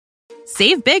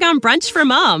Save big on brunch for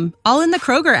mom, all in the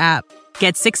Kroger app.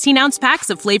 Get 16-ounce packs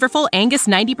of flavorful Angus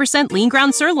 90% lean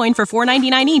ground sirloin for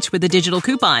 $4.99 each with a digital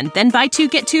coupon. Then buy 2,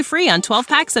 get 2 free on 12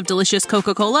 packs of delicious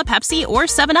Coca-Cola, Pepsi, or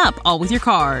 7-Up, all with your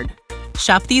card.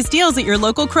 Shop these deals at your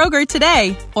local Kroger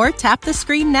today, or tap the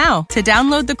screen now to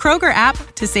download the Kroger app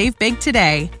to save big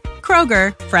today.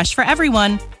 Kroger, fresh for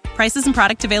everyone. Prices and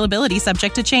product availability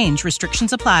subject to change.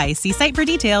 Restrictions apply. See site for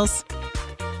details.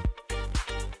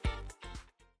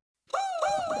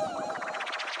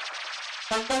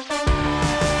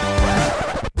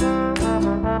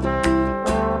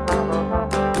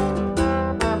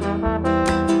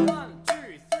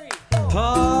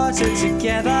 Potted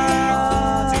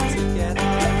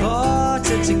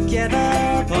together,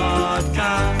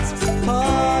 podcast.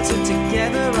 Potted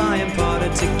together, I am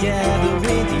potted together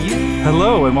with you.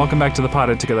 Hello, and welcome back to the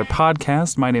Potted Together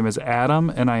podcast. My name is Adam,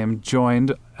 and I am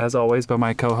joined, as always, by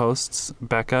my co-hosts,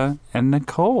 Becca and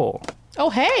Nicole. Oh,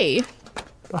 hey.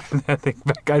 I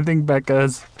think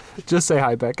Becca's... Just say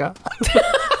hi, Becca.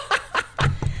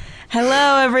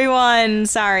 Hello, everyone.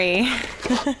 Sorry.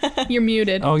 You're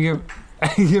muted. Oh, you're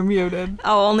muted.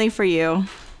 Oh, only for you.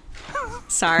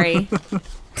 Sorry.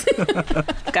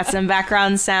 Got some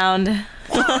background sound.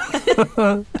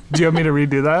 Do you want me to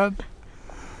redo that?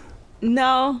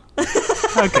 No.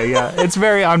 Okay, yeah. It's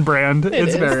very on brand.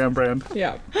 It's very on brand.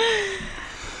 Yeah.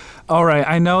 All right,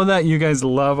 I know that you guys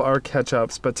love our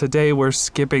catch-ups, but today we're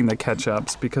skipping the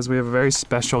catch-ups because we have a very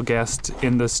special guest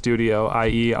in the studio,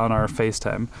 i.e. on our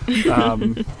FaceTime.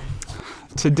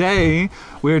 Today,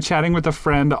 we are chatting with a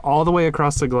friend all the way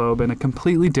across the globe in a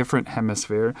completely different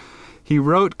hemisphere. He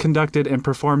wrote, conducted, and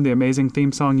performed the amazing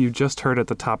theme song you just heard at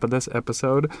the top of this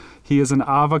episode. He is an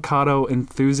avocado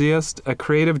enthusiast, a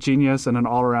creative genius, and an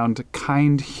all-around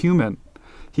kind human.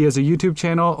 He has a YouTube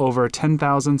channel, over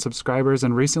 10,000 subscribers,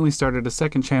 and recently started a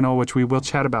second channel, which we will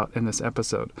chat about in this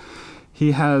episode.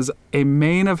 He has a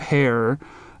mane of hair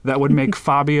that would make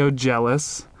Fabio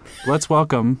jealous. Let's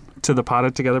welcome to the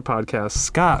Potted Together podcast,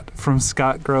 Scott from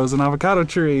Scott Grows an Avocado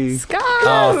Tree. Scott!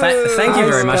 Oh, thank you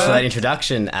very much for that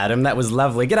introduction, Adam. That was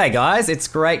lovely. G'day, guys. It's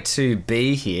great to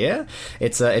be here.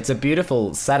 It's a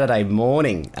beautiful Saturday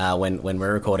morning when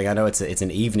we're recording. I know it's an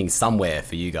evening somewhere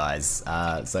for you guys.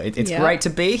 So it's great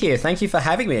to be here. Thank you for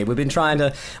having me. We've been trying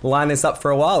to line this up for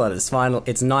a while, and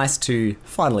it's nice to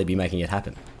finally be making it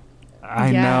happen.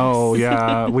 I know,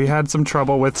 yeah. We had some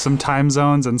trouble with some time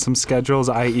zones and some schedules,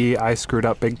 i.e. I screwed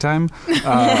up big time. So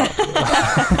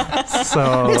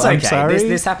it's I'm okay. sorry.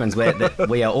 This happens.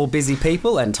 We are all busy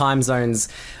people, and time zones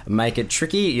make it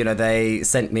tricky. You know, they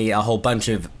sent me a whole bunch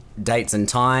of dates and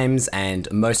times,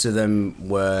 and most of them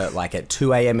were like at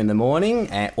 2 a.m. in the morning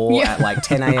or at like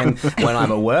 10 a.m. when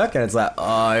I'm at work, and it's like,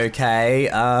 oh, okay.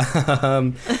 2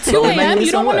 a.m.?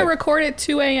 You don't want to record at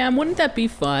 2 a.m.? Wouldn't that be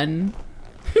fun?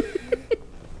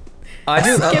 I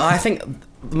do. I think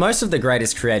most of the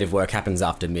greatest creative work happens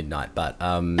after midnight, but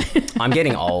I'm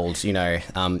getting old. You know,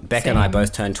 Becca and I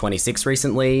both turned 26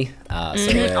 recently. On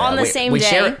the same day.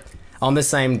 Share it on the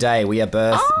same day. We are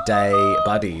birthday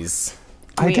buddies.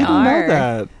 I didn't know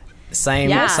that.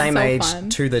 Same so age fun.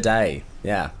 to the day.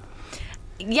 Yeah.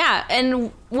 Yeah,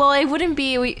 and well, it wouldn't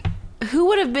be. Who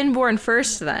would have been born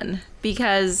first then?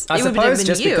 Because I it would have suppose been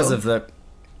just you. because of the.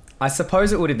 I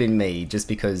suppose it would have been me, just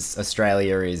because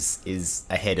Australia is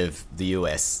ahead of the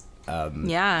US.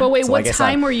 Yeah. But wait, So I what guess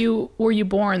time were you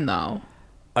born, though?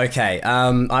 Okay,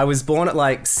 I was born at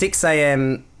like 6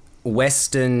 a.m.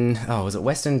 Western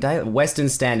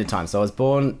Standard Time. So I was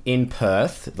born in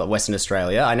Perth, Western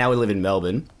Australia. I now live in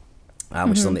Melbourne,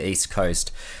 which is on the East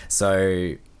Coast.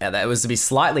 So that was to be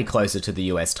slightly closer to the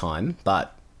US time,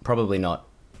 but probably not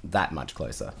that much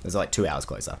closer. It was like 2 hours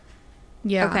closer.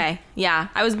 Yeah. Okay. Yeah.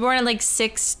 I was born at like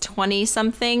 6:20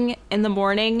 something in the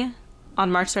morning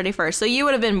on March 31st. So you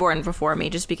would have been born before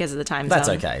me just because of the time zone. That's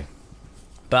okay.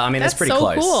 But I mean, that's pretty so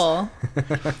close. Cool.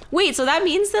 Wait, so that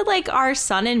means that like our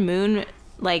sun and moon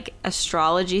like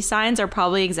astrology signs are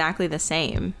probably exactly the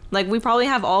same. Like we probably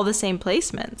have all the same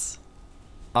placements.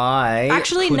 I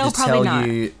Actually, could no, probably tell not.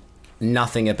 you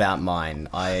nothing about mine.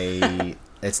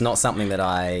 It's not something that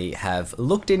I have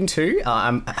looked into.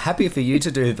 I'm happy for you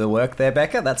to do the work there,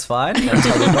 Becca. That's fine. I'll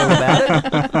tell you all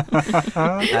about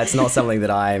it. It's not something that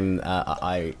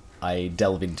I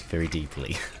delve into very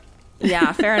deeply.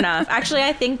 Yeah, fair enough. Actually,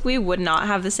 I think we would not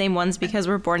have the same ones because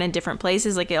we're born in different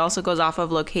places. Like it also goes off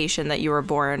of location that you were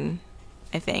born,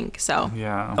 I think. So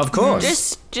Yeah. Of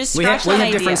course. just we scratch have that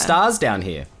idea. different stars down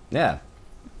here. Yeah.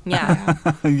 Yeah.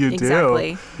 You do.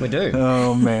 Exactly. We do.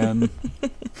 Oh man.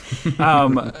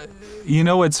 You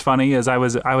know what's funny is I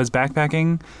was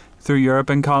backpacking through Europe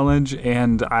in college,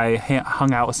 and I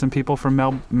hung out with some people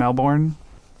from Melbourne,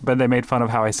 but they made fun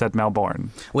of how I said Melbourne.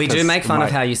 We do make fun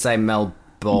of how you say Melbourne.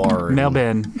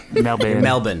 Melbourne.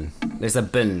 There's a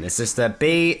bin. It's just a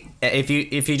B. If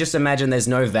you just imagine there's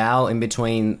no vowel in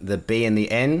between the B and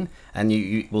the N, and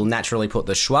you will naturally put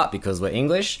the schwa because we're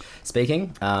English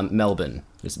speaking. Melbourne.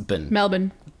 Just bin.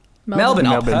 Melbourne.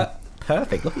 Oh,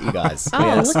 perfect. Look at you guys. We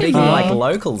are speaking like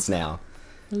locals now.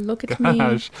 Look at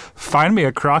me. Find me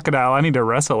a crocodile. I need to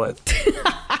wrestle it.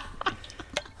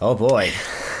 Oh, boy.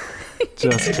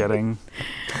 Just kidding.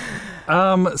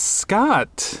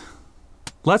 Scott,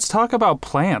 let's talk about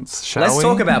plants, shall we? Let's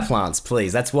talk about plants,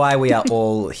 please. That's why we are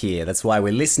all here. That's why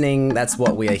we're listening. That's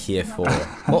what we are here for.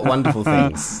 What wonderful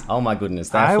things. Oh, my goodness.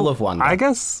 They're full of wonder. I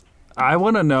guess I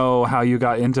want to know how you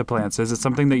got into plants. Is it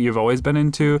something that you've always been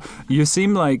into? You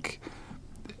seem like...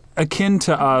 akin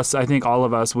to us, I think all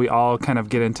of us, we all kind of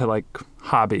get into like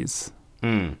hobbies.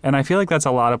 And I feel like that's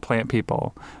a lot of plant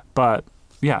people. But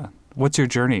yeah, what's your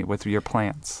journey with your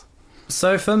plants?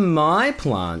 So for my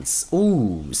plants,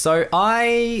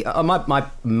 my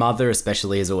mother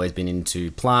especially has always been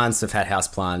into plants. I've had house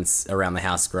plants around the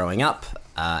house growing up.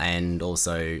 And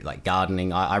also like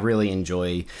gardening. I really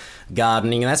enjoy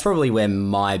gardening, and that's probably where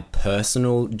my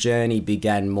personal journey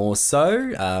began more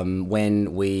so.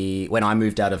 When I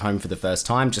moved out of home for the first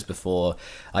time, just before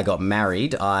I got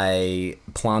married, I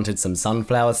planted some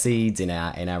sunflower seeds in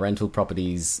our rental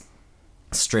property's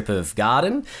strip of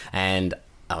garden, and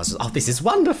I was, this is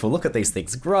wonderful. Look at these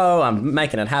things grow. I'm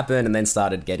making it happen, and then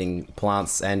started getting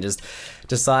plants and just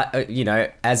decide,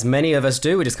 as many of us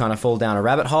do, we just kind of fall down a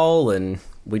rabbit hole, and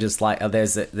we just like, I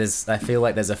feel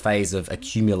like there's a phase of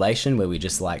accumulation where we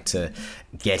just like to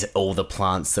get all the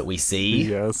plants that we see.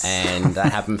 Yes. And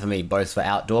that happened for me both for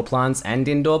outdoor plants and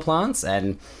indoor plants.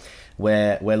 And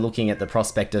we're looking at the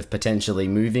prospect of potentially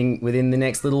moving within the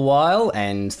next little while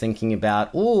and thinking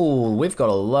about, we've got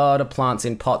a lot of plants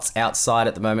in pots outside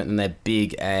at the moment, and they're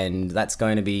big, and that's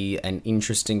going to be an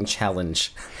interesting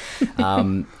challenge.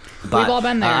 But we've all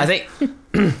been there. I think,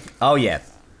 oh yeah.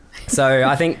 So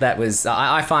I think that was,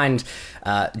 I find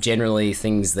generally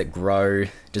things that grow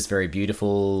just very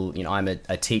beautiful. I'm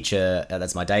a teacher,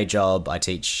 that's my day job. I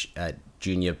teach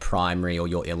junior primary or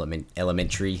your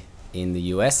elementary in the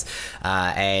US,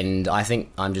 and I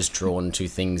think I'm just drawn to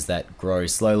things that grow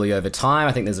slowly over time.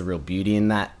 I think there's a real beauty in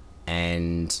that,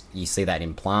 and you see that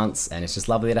in plants, and it's just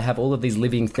lovely to have all of these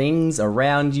living things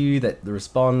around you that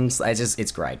respond.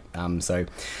 It's great. So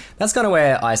that's kind of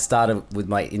where I started with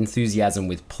my enthusiasm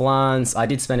with plants. I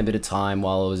did spend a bit of time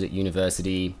while I was at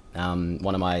university.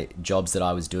 One of my jobs that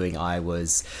I was doing, I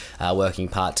was working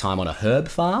part-time on a herb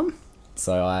farm.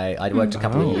 So I worked a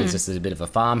couple of years just as a bit of a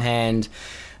farmhand,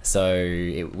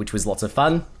 which was lots of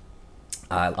fun.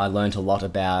 I learned a lot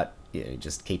about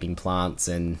just keeping plants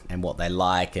and what they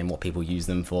like and what people use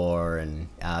them for, and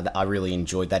I really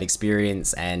enjoyed that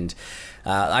experience, and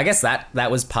I guess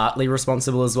that was partly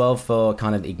responsible as well for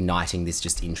kind of igniting this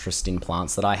just interest in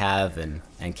plants that I have, and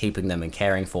keeping them and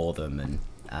caring for them,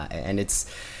 and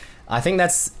it's, I think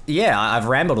that's, I've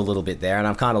rambled a little bit there, and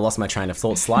I've kind of lost my train of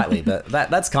thought slightly, but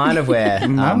that's kind of where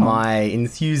my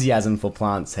enthusiasm for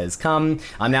plants has come.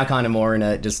 I'm now kind of more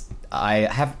in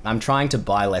I'm trying to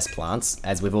buy less plants,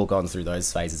 as we've all gone through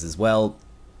those phases as well,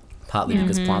 partly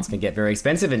because plants can get very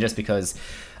expensive, and just because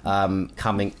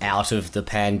coming out of the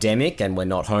pandemic and we're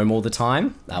not home all the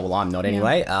time, well, I'm not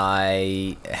anyway,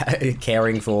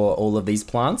 caring for all of these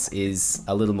plants is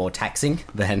a little more taxing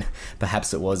than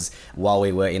perhaps it was while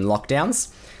we were in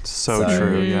lockdowns. So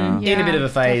true, yeah. In a bit of a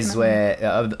phase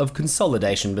of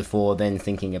consolidation before then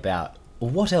thinking about,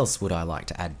 what else would I like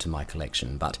to add to my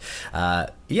collection? But I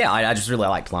just really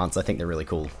like plants. I think they're really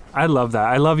cool. I love that.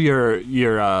 I love your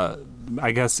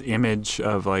I guess image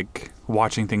of like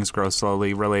watching things grow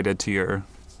slowly related to your,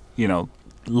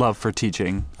 love for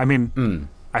teaching. I mean,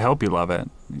 I hope you love it.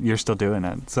 You're still doing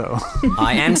it, so.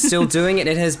 I am still doing it.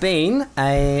 It has been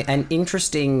an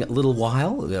interesting little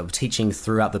while of teaching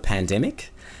throughout the pandemic.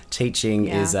 Teaching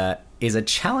is a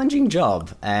challenging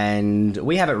job, and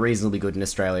we have it reasonably good in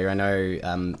Australia. I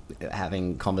know,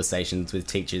 having conversations with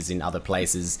teachers in other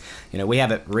places, we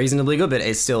have it reasonably good, but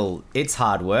it's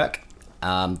hard work.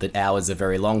 The hours are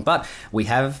very long, but we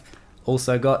have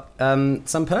also got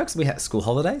some perks. We have school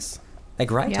holidays. They're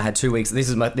great. Yeah. I had 2 weeks.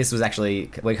 This was actually,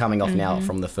 we're coming off now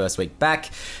from the first week back.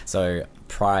 So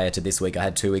prior to this week, I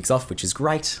had 2 weeks off, which is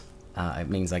great. It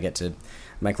means I get to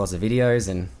make lots of videos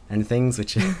and things,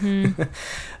 which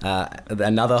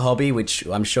another hobby, which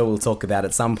I'm sure we'll talk about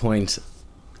at some point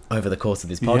over the course of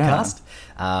this podcast.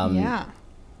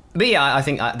 But yeah, I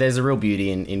think there's a real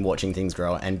beauty in watching things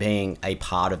grow and being a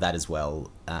part of that as well.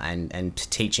 And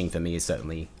teaching for me is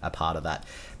certainly a part of that,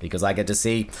 because I get to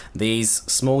see these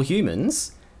small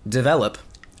humans develop,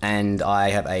 and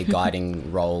I have a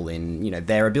guiding role in, you know,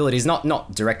 their abilities,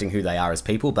 not directing who they are as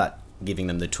people, but giving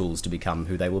them the tools to become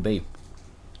who they will be.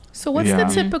 So what's the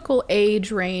typical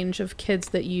age range of kids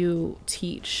that you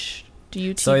teach? Do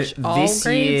you teach all grades?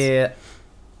 Year,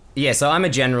 yeah, so I'm a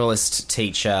generalist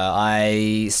teacher.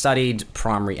 I studied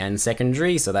primary and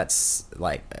secondary, so that's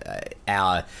like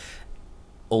our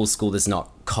all school that's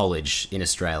not college in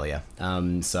Australia.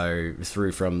 So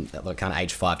through from kind of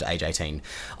age 5 to age 18.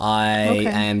 I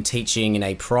am teaching in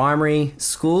a primary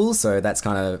school, so that's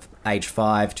kind of age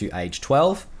 5 to age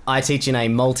 12. I teach in a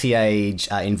multi-age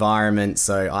environment,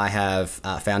 so I have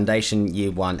foundation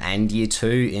year 1 and year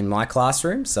 2 in my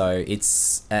classroom. So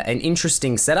it's an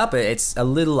interesting setup. It's a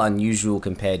little unusual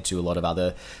compared to a lot of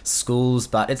other schools,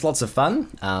 but it's lots of fun.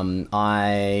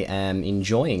 I am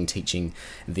enjoying teaching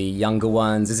the younger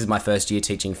ones. This is my first year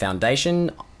teaching foundation.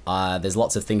 There's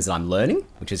lots of things that I'm learning,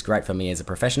 which is great for me as a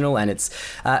professional, and it's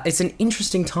an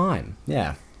interesting time.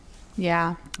 Yeah.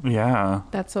 Yeah. Yeah.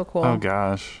 That's so cool. Oh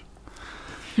gosh.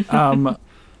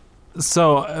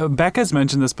 So Becca's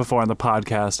mentioned this before on the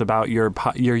podcast about your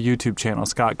YouTube channel,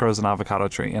 Scott Grows an Avocado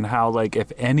Tree, and how, like,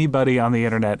 if anybody on the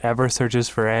internet ever searches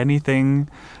for anything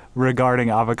regarding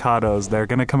avocados, they're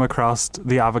going to come across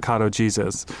the avocado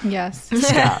Jesus. Yes.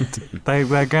 Scott.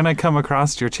 They're going to come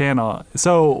across your channel.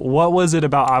 So what was it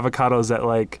about avocados that,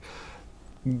 like,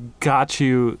 got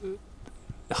you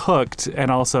hooked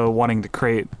and also wanting to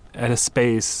create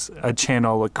a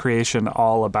channel, a creation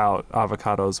all about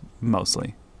avocados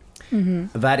mostly?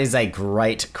 Mm-hmm. That is a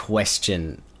great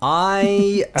question.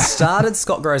 I started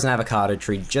Scott Grows an Avocado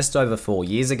Tree just over 4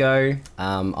 years ago.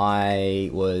 I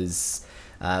was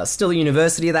still at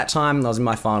university at that time. I was in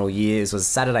my final year. It was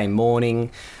Saturday morning.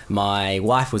 My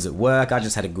wife was at work. I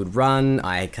just had a good run.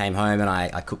 I came home and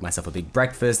I cooked myself a big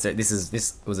breakfast.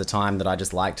 This was a time that I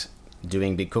just liked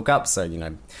doing big cook-ups, so, you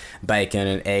know, bacon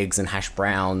and eggs and hash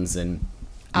browns and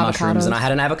mushrooms, and I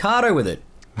had an avocado with it.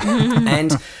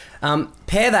 And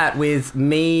pair that with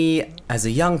me as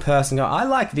a young person, I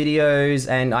like videos,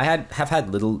 and I have had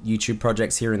little YouTube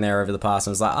projects here and there over the past,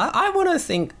 and I was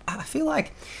like, I feel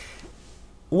like,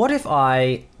 what if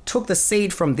I took the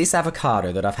seed from this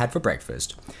avocado that I've had for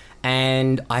breakfast,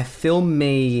 and I film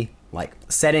me, like,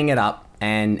 setting it up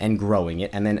and growing it,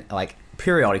 and then, like,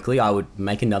 periodically I would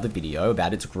make another video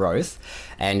about its growth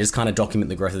and just kind of document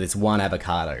the growth of this one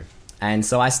avocado. And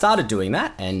so I started doing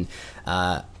that, and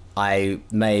I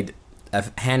made a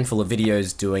handful of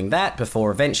videos doing that before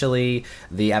eventually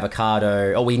the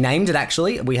avocado, we named it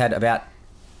actually. We had about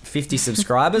 50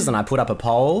 subscribers and I put up a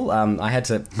poll. I had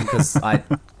to, because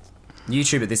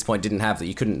YouTube at this point didn't have that,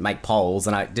 you couldn't make polls,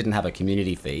 and I didn't have a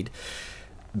community feed.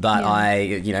 But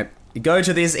yeah. Go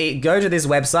to this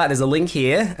website. There's a link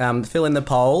here. Fill in the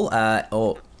poll,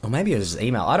 or maybe it was just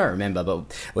email. I don't remember,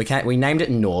 but we named it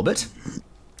Norbert.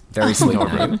 Very sweet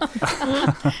name.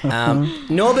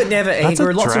 Norbert never. That's he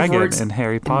grew a lots dragon of roots in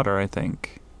Harry Potter, I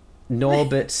think.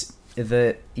 Norbert,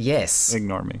 yes.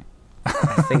 Ignore me.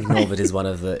 I think Norbert is one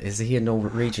of the. Is he a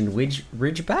Norwegian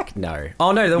Ridgeback? No.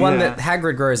 Oh no, the one that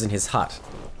Hagrid grows in his hut.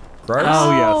 Grows?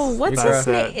 Oh yes. What's his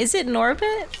name? Is it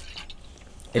Norbert?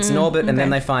 It's Norbert, and then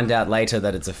they find out later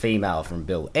that it's a female from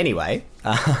Bill. Anyway,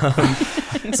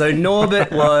 so Norbert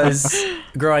was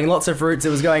growing lots of fruits.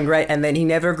 It was going great, and then he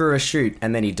never grew a shoot,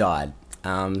 and then he died.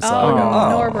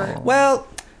 Norbert. Well,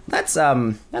 that's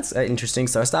interesting.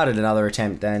 So I started another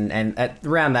attempt, and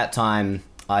around that time,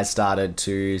 I started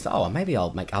to maybe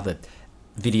I'll make other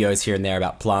videos here and there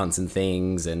about plants and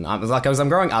things, and I'm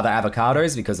growing other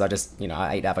avocados because I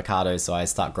ate avocados, so I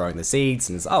start growing the seeds,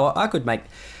 and I could make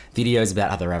videos about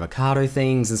other avocado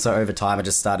things. And so over time I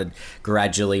just started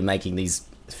gradually making these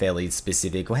fairly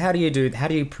specific, how do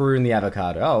you prune the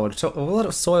avocado?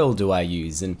 What soil do I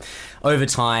use? And over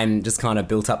time just kind of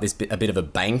built up a bit of a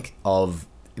bank of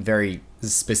very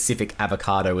specific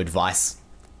avocado advice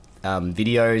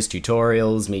videos,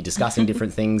 tutorials, me discussing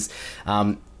different things.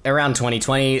 Around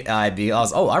 2020,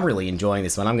 I'm really enjoying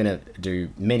this one. I'm going to do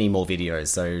many more videos.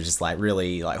 So just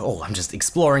I'm just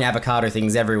exploring avocado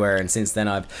things everywhere. And since then,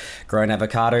 I've grown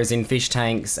avocados in fish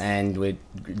tanks, and we're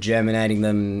germinating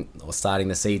them or starting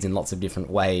the seeds in lots of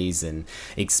different ways, and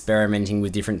experimenting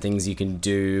with different things you can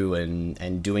do,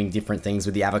 and doing different things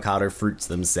with the avocado fruits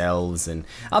themselves and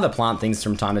other plant things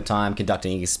from time to time,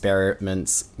 conducting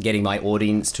experiments, getting my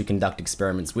audience to conduct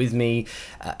experiments with me.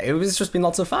 It was just been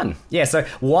lots of fun. Yeah, so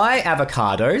why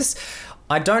avocados?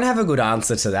 I don't have a good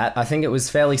answer to that. I think it was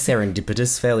fairly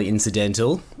serendipitous, fairly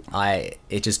incidental.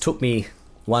 It just took me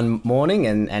one morning,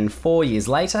 and 4 years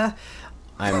later,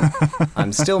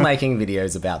 I'm still making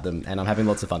videos about them, and I'm having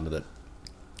lots of fun with it.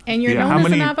 And you're known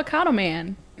as an avocado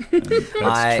man.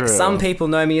 That's true. Some people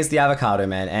know me as the avocado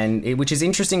man, and which is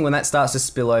interesting when that starts to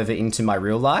spill over into my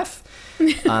real life.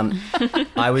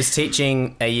 I was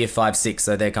teaching a year 5, 6,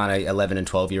 so they're kind of 11 and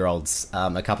 12-year-olds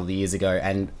a couple of years ago,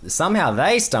 and somehow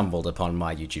they stumbled upon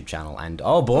my YouTube channel, and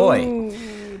oh boy,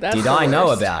 did I know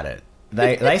about it.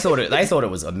 They thought it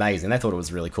was amazing. They thought it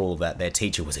was really cool that their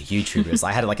teacher was a YouTuber. So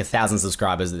I had like 1,000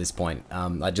 subscribers at this point.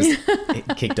 I just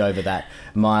kicked over that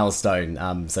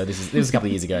milestone. So this was a couple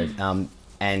of years ago.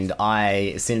 And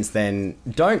I, since then,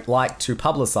 don't like to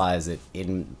publicize it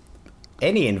in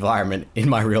any environment in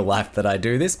my real life that I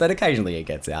do this, but occasionally it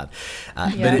gets out.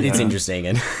 But it's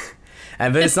interesting.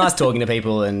 But it's nice talking to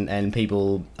people, and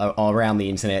people around the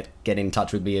internet get in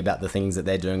touch with me about the things that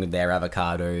they're doing with their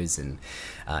avocados,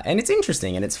 and it's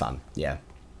interesting and it's fun. Yeah.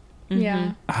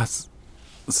 Yeah.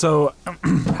 So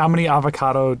how many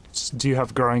avocados do you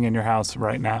have growing in your house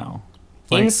right now?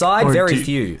 Inside, very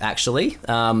few, actually.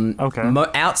 Okay.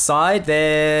 Outside,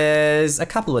 there's a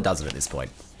couple of dozen at this point.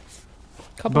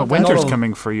 But winter's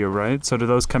coming for you, right? So do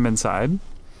those come inside?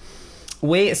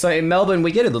 So in Melbourne,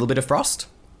 we get a little bit of frost.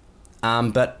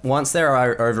 But once they're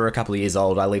over a couple of years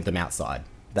old, I leave them outside.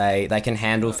 They can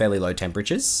handle fairly low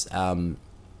temperatures.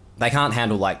 They can't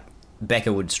handle, like,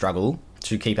 Becca would struggle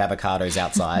to keep avocados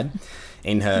outside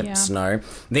in her snow.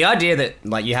 The idea that,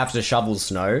 like, you have to shovel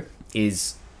snow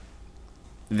is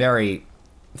very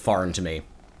foreign to me.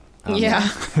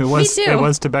 It was. Me too. It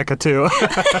was to Becca too.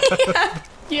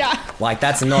 Yeah. Like,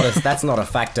 that's not a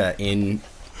factor in,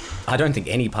 I don't think,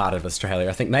 any part of Australia.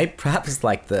 I think maybe perhaps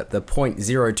like the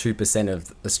 0.02%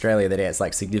 of Australia that gets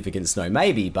like significant snow,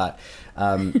 maybe, but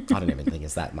I don't even think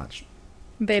it's that much.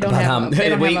 They don't have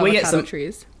avocado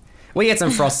trees. We get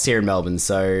some frosts here in Melbourne,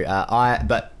 so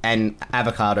and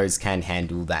avocados can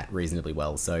handle that reasonably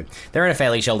well. So they're in a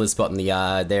fairly sheltered spot in the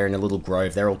yard. They're in a little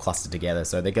grove. They're all clustered together,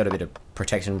 so they've got a bit of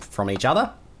protection from each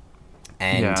other,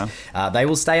 and they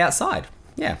will stay outside.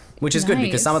 Yeah, which is good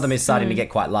because some of them is starting to get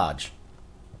quite large.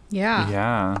 Yeah.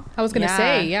 Yeah. I was gonna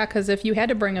say because if you had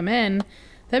to bring them in,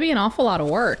 that'd be an awful lot of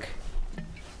work.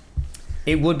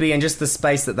 It would be, and just the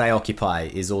space that they occupy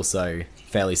is also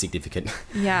fairly significant.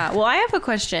 Yeah. Well, I have a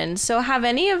question. So have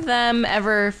any of them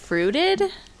ever fruited?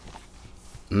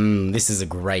 This is a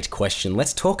great question.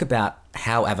 Let's talk about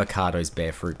how avocados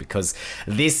bear fruit, because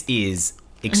this is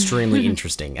extremely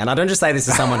interesting. And I don't just say this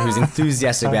as someone who's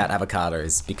enthusiastic about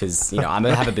avocados because, I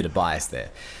have a bit of bias there.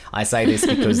 I say this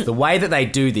because the way that they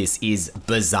do this is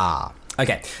bizarre.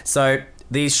 Okay, so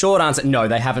the short answer, no,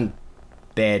 they haven't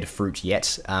bared fruit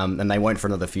yet, and they won't for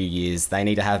another few years. They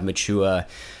need to have mature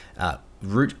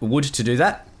root wood to do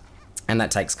that, and that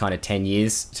takes kind of 10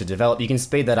 years to develop. You can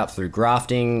speed that up through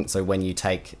grafting, so when you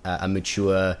take a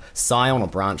mature scion or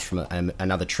branch from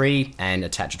another tree and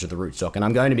attach it to the rootstock, and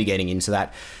I'm going to be getting into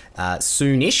that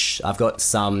soonish. I've got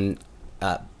some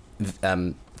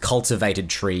cultivated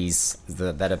trees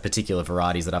that are particular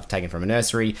varieties that I've taken from a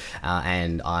nursery,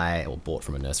 or bought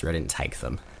from a nursery. I didn't take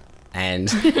them.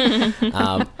 And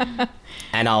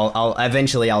and I'll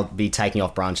eventually be taking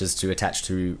off branches to attach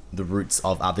to the roots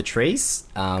of other trees.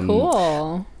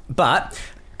 Cool. But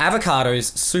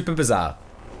avocados, super bizarre.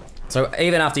 So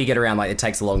even after you get around, it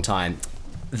takes a long time.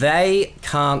 They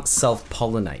can't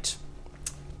self-pollinate.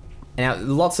 Now,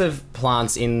 lots of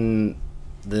plants in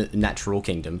the natural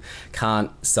kingdom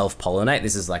can't self-pollinate.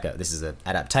 This is an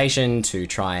adaptation to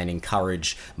try and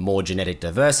encourage more genetic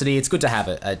diversity. It's good to have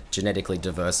a genetically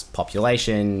diverse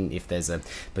population. If there's a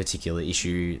particular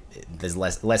issue, there's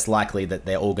less likely that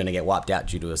they're all going to get wiped out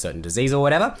due to a certain disease or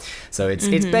whatever. So it's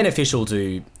beneficial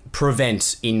to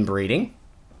prevent inbreeding.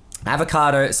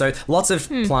 Avocado, so lots of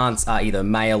plants are either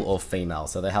male or female.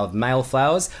 So they have male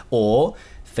flowers or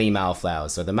female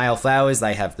flowers. So the male flowers,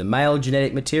 they have the male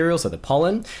genetic material, so the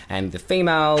pollen, and the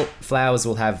female flowers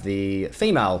will have the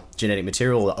female genetic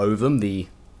material, the ovum, the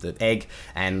egg,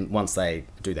 and once they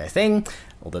do their thing,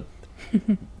 or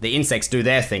the insects do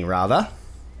their thing rather,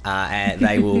 and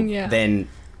they will then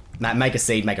make a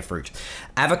seed, make a fruit.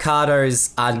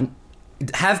 Avocados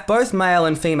have both male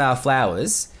and female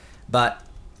flowers, but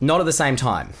not at the same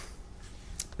time.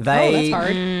 That's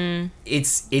hard.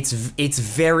 It's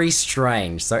very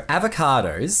strange. So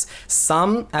avocados,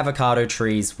 some avocado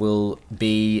trees will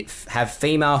have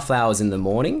female flowers in the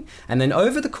morning, and then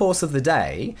over the course of the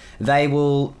day, they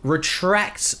will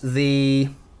retract the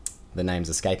the name's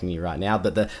escaping me right now,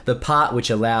 but the part which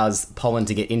allows pollen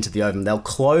to get into the ovum, they'll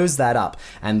close that up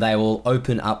and they will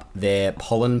open up their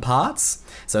pollen parts.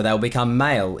 So they'll become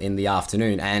male in the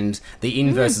afternoon. And the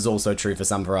inverse is also true for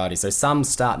some varieties. So some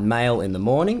start male in the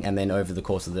morning and then over the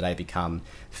course of the day become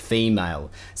female.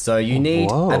 So you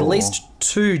need at least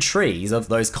 2 trees of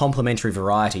those complementary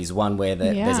varieties, one where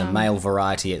there's a male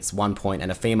variety at one point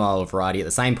and a female variety at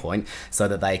the same point, so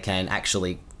that they can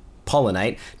actually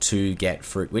pollinate to get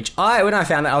fruit, which when I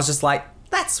found that, I was just like,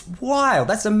 that's wild,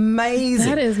 that's amazing.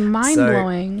 That is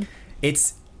mind-blowing. So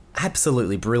it's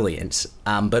absolutely brilliant,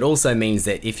 but also means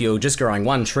that if you're just growing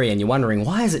one tree and you're wondering,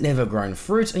 why has it never grown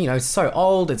fruit? You know, it's so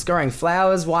old, it's growing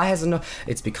flowers, why hasn't it?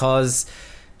 It's because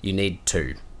you need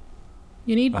 2.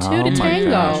 You need 2 to tango.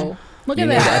 Gosh. Look you at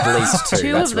need that. at least 2.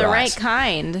 2 That's of the right. right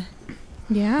kind.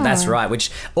 Yeah. That's right, which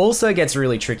also gets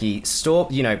really tricky.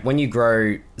 When you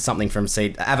grow something from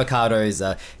seed, avocados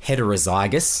are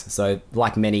heterozygous. So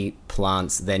like many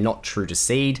plants, they're not true to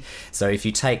seed. So if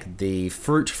you take the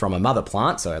fruit from a mother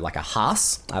plant, so like a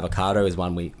Hass, avocado is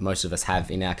one most of us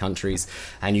have in our countries,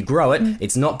 and you grow it,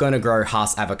 it's not going to grow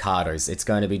Hass avocados. It's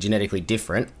going to be genetically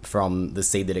different from the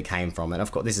seed that it came from. And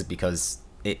of course, this is because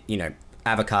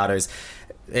avocados,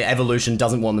 evolution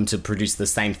doesn't want them to produce the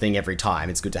same thing every time.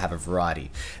 It's good to have a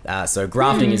variety. So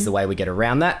grafting is the way we get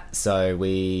around that. So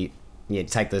we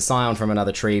take the scion from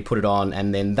another tree, put it on,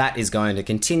 and then that is going to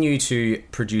continue to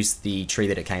produce the tree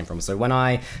that it came from. So when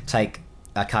I take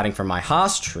a cutting from my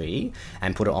Hass tree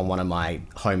and put it on one of my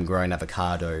homegrown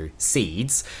avocado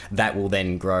seeds, that will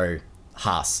then grow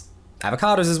Hass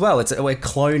avocados as well. We're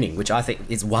cloning, which I think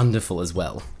is wonderful as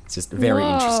well. It's just very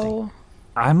interesting.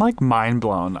 I'm like mind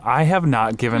blown. I have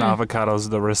not given avocados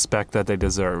the respect that they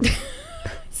deserve.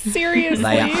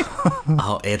 Seriously?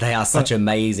 They are such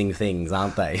amazing things,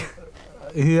 aren't they?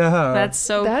 Yeah. That's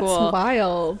so That's cool.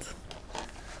 wild.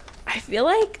 I feel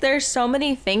like there's so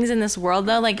many things in this world,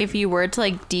 though. Like, if you were to,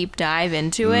 like, deep dive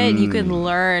into it, you could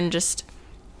learn just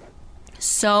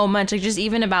so much. Like, just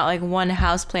even about, like, one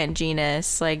houseplant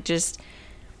genus. Like, just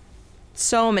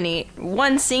so many.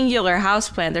 One singular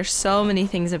houseplant. There's so many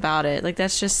things about it. Like,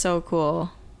 that's just so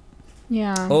cool.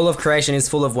 Yeah. All of creation is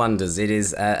full of wonders. It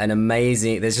is an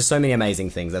amazing... There's just so many amazing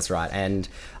things, that's right. And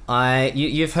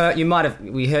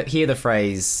we hear the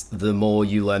phrase, the more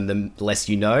you learn, the less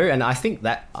you know. And I think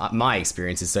that my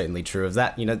experience is certainly true of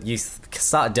that. You know, you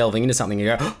start delving into something and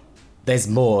you go, oh, there's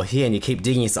more here, and you keep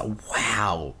digging, it's like,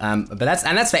 wow. But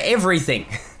that's for everything.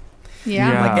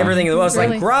 Yeah. Like everything in the world is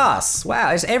Really? like grass.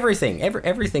 Wow, it's everything.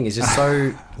 Everything is just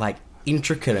so like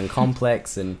intricate and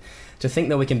complex, and to think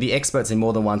that we can be experts in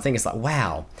more than one thing, it's like,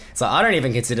 wow. So I don't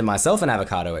even consider myself an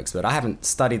avocado expert. I haven't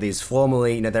studied these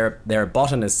formally. You know, there are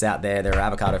botanists out there, there are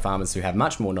avocado farmers who have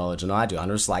much more knowledge than I do. I'm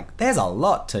just like, there's a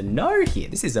lot to know here.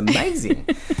 This is amazing.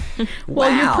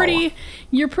 Well, wow.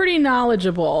 you're pretty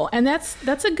knowledgeable, and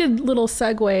that's a good little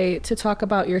segue to talk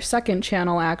about your second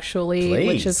channel, actually,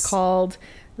 which is Please. called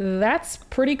That's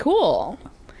Pretty Cool.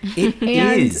 It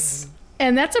is.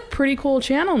 And that's a pretty cool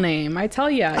channel name, I tell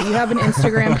you. You have an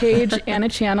Instagram page and a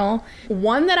channel.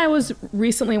 One that I was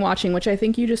recently watching, which I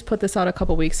think you just put this out a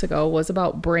couple weeks ago, was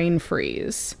about brain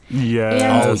freeze.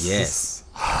 Yeah. Oh, yes.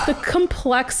 The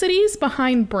complexities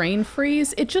behind brain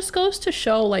freeze, it just goes to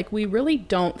show, like, we really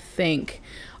don't think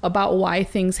about why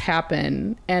things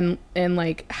happen and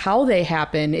like how they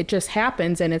happen. It just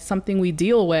happens, and it's something we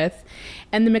deal with.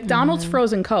 And the McDonald's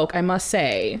frozen Coke, I must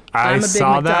say, I'm a big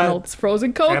McDonald's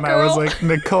frozen Coke and girl. I was like,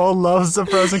 Nicole loves the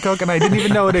frozen Coke, and I didn't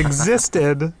even know it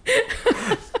existed.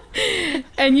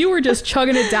 And you were just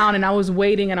chugging it down, and I was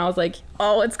waiting, and I was like,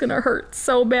 oh, it's gonna hurt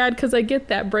so bad, because I get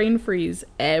that brain freeze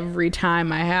every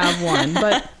time I have one.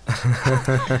 But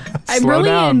I'm Slow really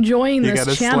down. enjoying You this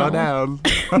gotta channel. slow down.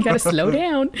 You gotta slow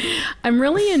down. I'm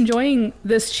really enjoying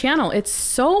this channel. It's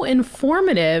so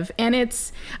informative, and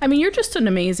you're just an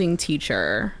amazing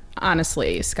teacher,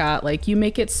 honestly, Scott. Like, you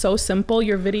make it so simple.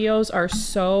 Your videos are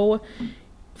so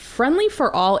friendly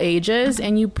for all ages,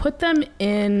 and you put them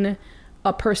in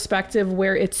a perspective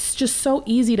where it's just so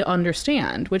easy to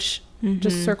understand, which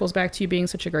just circles back to you being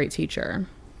such a great teacher.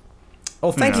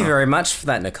 Well, thank you Yeah. very much for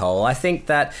that, Nicole. I think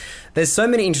that there's so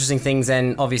many interesting things,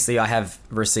 and obviously I have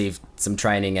received some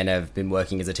training and have been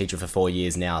working as a teacher for 4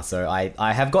 years now, so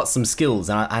I have got some skills,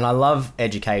 and I love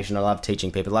education. I love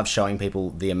teaching people. I love showing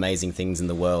people the amazing things in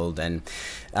the world, and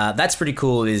That's Pretty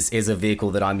Cool is a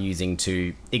vehicle that I'm using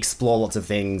to explore lots of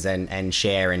things and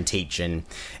share and teach and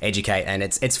educate, and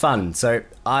it's fun. So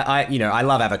I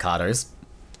love avocados.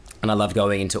 And I love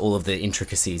going into all of the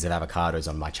intricacies of avocados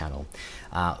on my channel,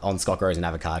 on Scott Grows an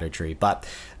Avocado Tree. But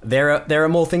there are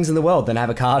more things in the world than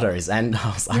avocados, and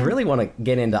I really want to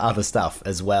get into other stuff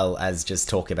as well as just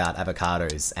talk about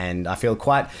avocados. And I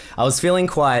was feeling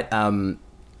quite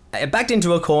backed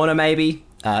into a corner maybe.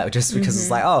 Just because it's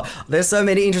like, oh, there's so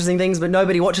many interesting things, but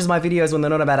nobody watches my videos when they're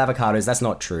not about avocados. That's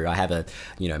not true. I have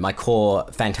my core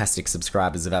fantastic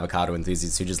subscribers of avocado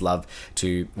enthusiasts who just love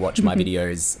to watch my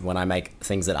videos when I make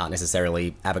things that aren't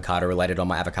necessarily avocado related on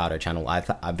my avocado channel.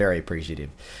 I'm very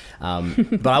appreciative.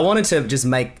 But I wanted to just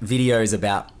make videos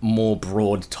about more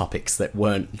broad topics that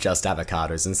weren't just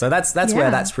avocados. And so that's where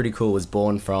That's Pretty Cool was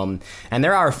born from. And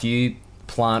there are a few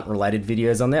plant related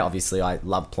videos on there. Obviously I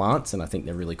love plants and I think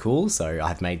they're really cool, so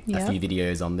I've made a few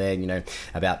videos on there,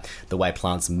 about the way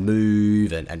plants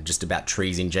move and just about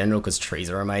trees in general, because trees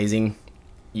are amazing.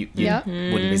 You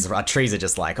wouldn't be surprised. Trees are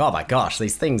just like, oh my gosh,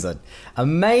 these things are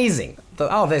amazing.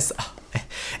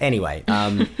 Anyway,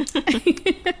 so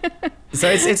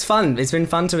it's fun. It's been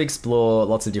fun to explore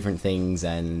lots of different things,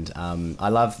 and I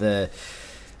love the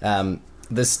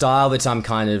style that I'm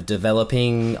kind of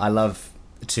developing. I love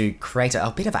to create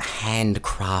a bit of a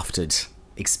handcrafted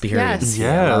experience.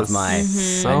 Yes. I love my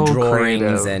So drawings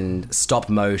creative. and stop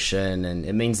motion, and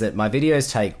it means that my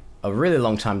videos take a really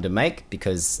long time to make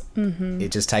because it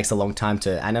just takes a long time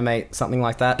to animate something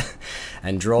like that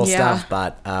and draw stuff.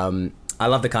 But I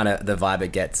love the vibe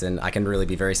it gets, and I can really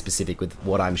be very specific with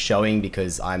what I'm showing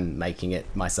because I'm making it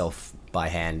myself by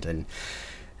hand,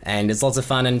 and it's lots of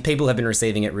fun, and people have been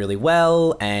receiving it really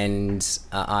well, and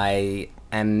I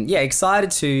am excited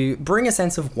to bring a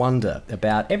sense of wonder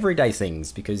about everyday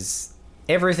things, because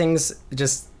everything's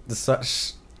just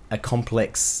such a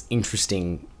complex,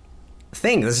 interesting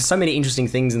thing. There's just so many interesting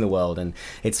things in the world, and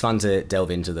it's fun to delve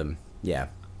into them. Yeah.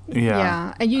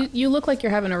 And you look like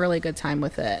you're having a really good time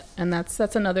with it, and that's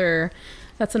another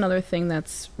thing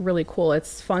that's really cool.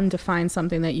 It's fun to find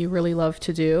something that you really love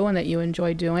to do and that you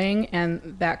enjoy doing,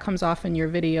 and that comes off in your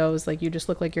videos. Like, you just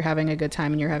look like you're having a good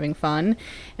time and you're having fun,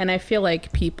 and I feel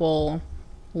like people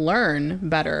learn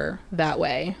better that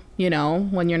way,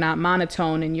 when you're not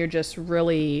monotone and you're just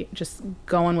really just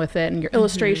going with it, and your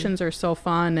illustrations are so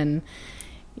fun. And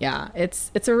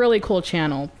it's a really cool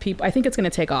channel. I think it's going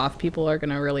to take off. People are going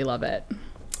to really love it.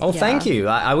 Oh, thank you.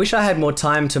 I wish I had more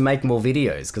time to make more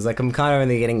videos, because I'm kind of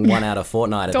only getting one out a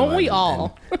fortnight at the moment. Don't we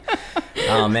all?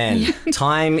 Oh man,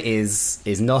 time is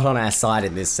not on our side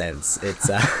in this sense. It's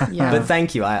but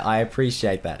thank you. I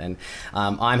appreciate that, and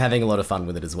I'm having a lot of fun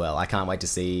with it as well. I can't wait to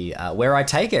see where I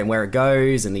take it and where it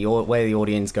goes, and where the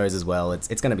audience goes as well.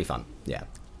 It's going to be fun. Yeah.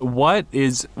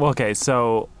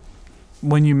 So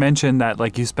when you mentioned that,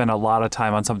 like, you spend a lot of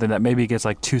time on something that maybe gets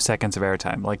like 2 seconds of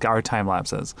airtime, like our time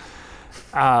lapses.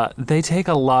 They take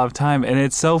a lot of time, and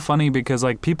it's so funny because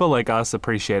like people like us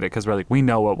appreciate it because we're like, we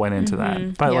know what went into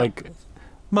that, but like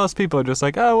most people are just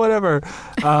like, oh, whatever.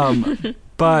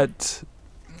 But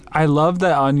I love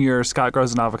that on your Scott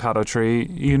Grows an Avocado Tree,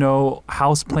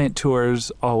 houseplant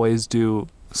tours always do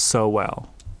so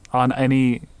well on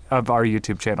any of our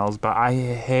YouTube channels, but I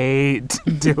hate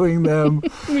doing them.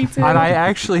 Me too. And I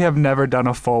actually have never done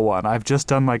a full one. I've just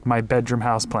done like my bedroom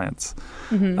houseplants.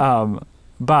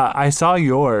 But I saw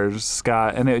yours,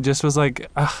 Scott, and it just was like,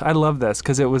 I love this,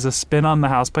 because it was a spin on the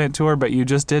houseplant tour, but you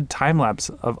just did time lapse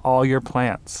of all your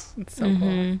plants. It's so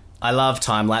cool. I love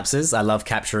time lapses. I love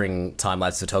capturing time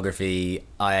lapse photography.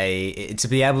 To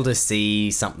be able to see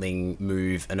something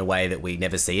move in a way that we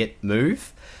never see it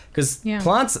move, because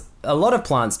a lot of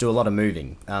plants do a lot of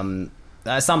moving.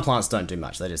 Some plants don't do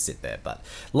much; they just sit there. But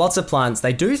lots of plants,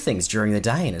 they do things during the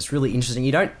day, and it's really interesting.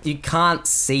 You can't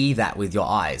see that with your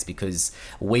eyes because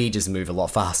we just move a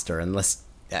lot faster, unless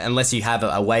you have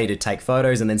a way to take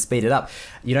photos and then speed it up.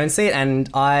 You don't see it, and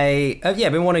I've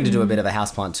been wanting to do a bit of a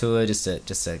houseplant tour just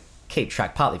to keep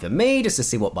track, partly for me, just to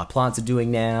see what my plants are doing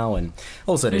now, and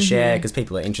also to share because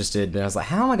people are interested. But I was like,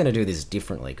 how am I going to do this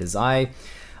differently? Because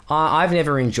I've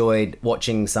never enjoyed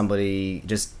watching somebody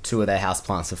just tour their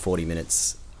houseplants for 40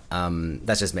 minutes.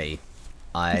 That's just me.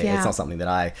 It's not something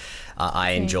that I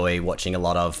enjoy watching a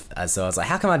lot of. So I was like,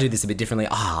 how can I do this a bit differently?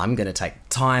 I'm going to take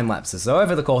time lapses. So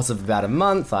over the course of about a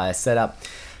month, I set up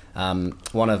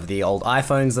one of the old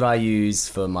iPhones that I use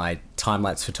for my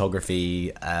time-lapse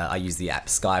photography. I use the app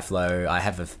Skyflow. I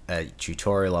have a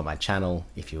tutorial on my channel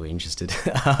if you're interested.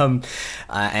 And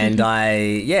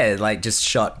I just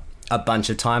shot a bunch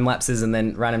of time lapses and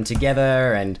then ran them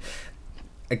together, and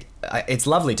it's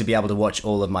lovely to be able to watch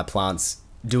all of my plants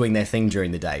doing their thing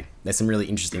during the day. There's some really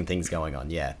interesting things going on.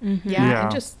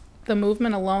 And just the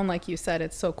movement alone, like you said,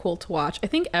 it's so cool to watch. I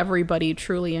think everybody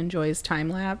truly enjoys time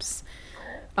lapse.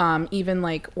 even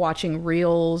like watching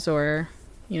reels or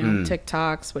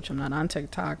TikToks, which I'm not on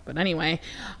TikTok, but anyway,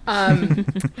 yeah,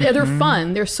 they're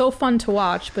fun. They're so fun to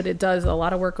watch, but a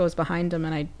lot of work goes behind them,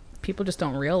 and people just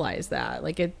don't realize that.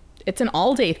 Like it's an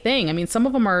all day thing. I mean, some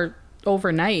of them are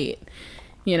overnight,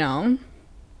 Absolutely.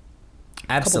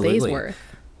 A couple days worth.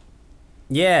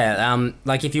 Yeah,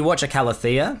 like if you watch a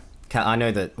Calathea, I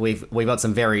know that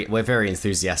we're very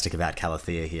enthusiastic about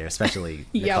Calathea here, especially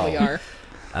yeah, Nicole. we are.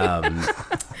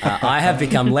 I have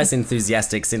become less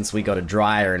enthusiastic since we got a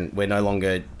dryer and we're no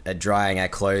longer drying our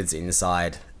clothes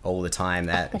inside all the time.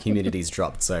 That humidity's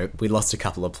dropped, so we lost a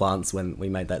couple of plants when we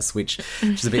made that switch,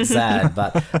 which is a bit sad.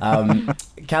 But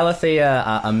Calathea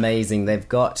are amazing. They've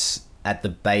got at the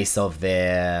base of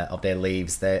their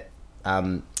leaves that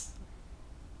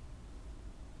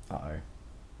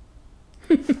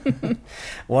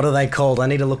what are they called? I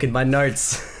need to look in my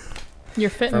notes. You're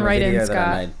fitting right in,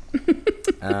 Scott.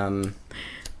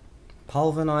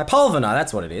 Pulvini,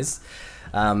 that's what it is.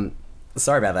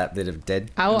 Sorry about that bit of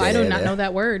dead. Oh, I do not there. know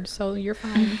that word, so you're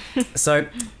fine. So,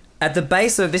 at the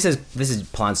base of this is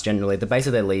plants generally. At the base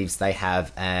of their leaves, they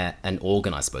have an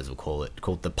organ, I suppose we'll call it,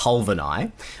 called the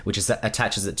pulvini, which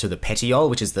attaches it to the petiole,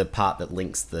 which is the part that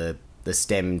links the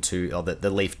stem to, or the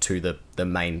leaf to the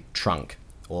main trunk,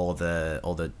 or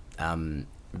the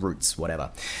roots,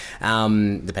 whatever,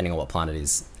 depending on what plant it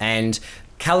is. And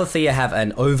Calathea have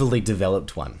an overly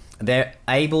developed one. They're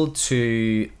able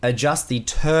to adjust the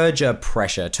turgor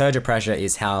pressure. Turgor pressure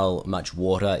is how much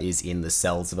water is in the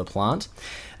cells of a plant.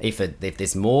 If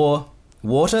there's more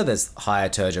water, there's higher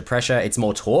turgor pressure. It's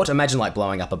more taut. Imagine like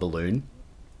blowing up a balloon.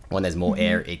 When there's more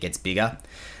air, it gets bigger,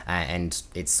 and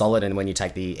it's solid. And when you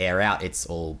take the air out, it's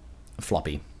all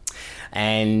floppy.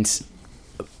 And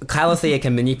Calathea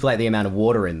can manipulate the amount of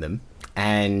water in them,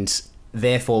 and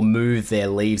therefore move their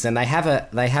leaves. And they have a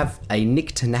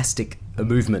nyctinastic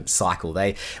movement cycle.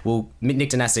 They will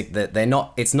nyctinastic that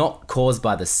it's not caused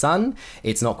by the sun,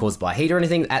 it's not caused by heat or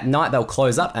anything. At night they'll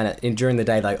close up, and during the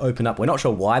day they open up. We're not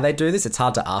sure why they do this. It's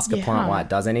hard to ask a plant why it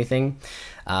does anything.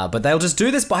 But they'll just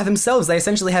do this by themselves. They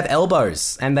essentially have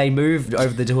elbows, and they move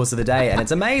over the course of the day, and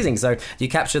it's amazing. So you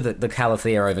capture the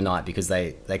Calathea overnight because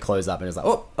they close up, and it's like,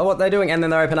 oh, what they're doing, and then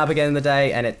they open up again in the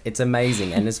day, and it's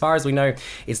amazing. And as far as we know,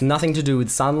 it's nothing to do with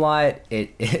sunlight,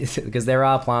 because there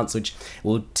are plants which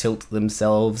will tilt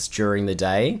themselves during the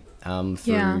day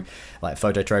through like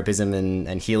phototropism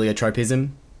and heliotropism.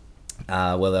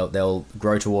 Well, they'll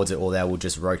grow towards it, or they will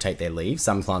just rotate their leaves.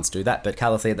 Some plants do that, but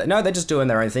Calathea, no, they're just doing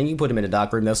their own thing. You put them in a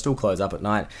dark room, they'll still close up at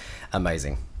night.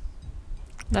 Amazing.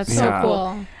 That's so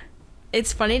cool.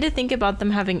 It's funny to think about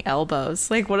them having elbows.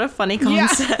 Like, what a funny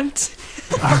concept.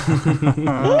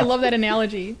 I love that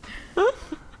analogy.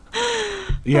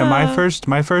 Yeah, my first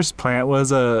plant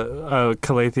was a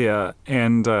Calathea,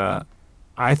 and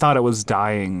I thought it was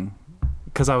dying.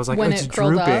 Because I was like, when it's it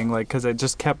curled drooping, up? like, because it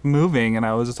just kept moving, and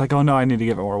I was just like, oh no, I need to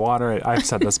give it more water. I've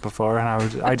said this before,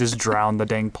 and I just drowned the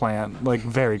dang plant like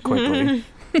very quickly.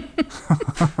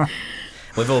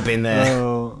 We've all been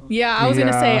there. Yeah, I was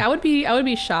gonna say I would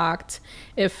be shocked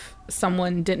if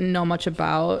someone didn't know much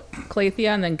about Calathea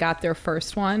and then got their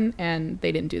first one and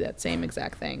they didn't do that same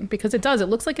exact thing, because it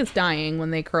looks like it's dying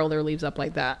when they curl their leaves up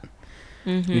like that.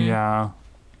 Yeah,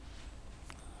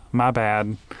 my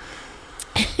bad.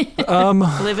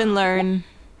 Live and learn.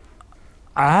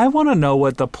 I want to know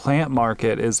what the plant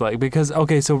market is like, because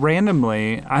so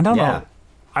randomly, I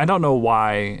don't know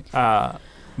why,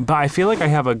 but I feel like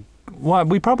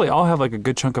we probably all have like a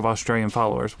good chunk of Australian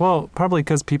followers. Well, probably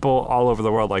because people all over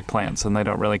the world like plants and they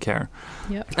don't really care.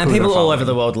 Yep. And people all over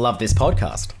the world love this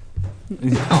podcast.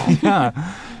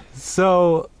 Yeah.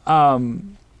 So,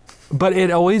 but it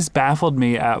always baffled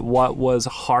me at what was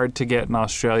hard to get in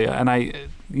Australia, and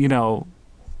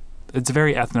it's a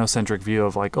very ethnocentric view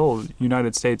of like, oh,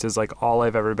 United States is like all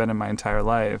I've ever been in my entire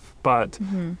life. But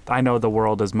I know the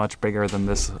world is much bigger than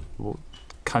this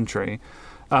country.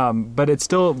 But it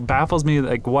still baffles me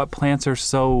like what plants are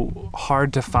so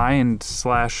hard to find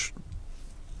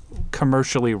 /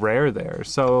 commercially rare there.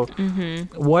 So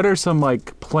what are some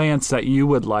like plants that you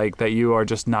would like that you are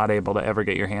just not able to ever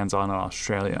get your hands on in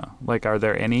Australia? Like, are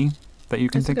there any that you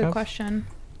can think of? That's a good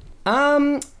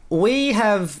question. We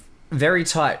have very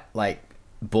tight like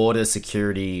border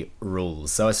security rules.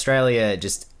 So Australia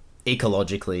just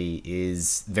ecologically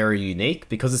is very unique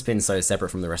because it's been so separate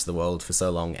from the rest of the world for so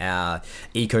long. Our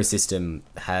ecosystem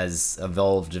has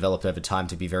developed over time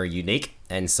to be very unique.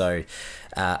 And so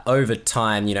over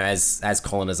time, as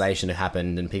colonization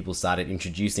happened and people started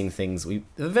introducing things, we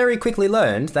very quickly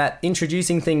learned that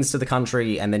introducing things to the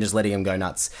country and then just letting them go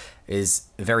nuts is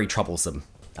very troublesome.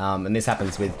 And this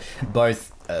happens with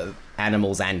both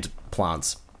animals and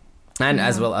plants. And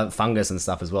as well, fungus and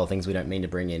stuff as well, things we don't mean to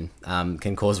bring in,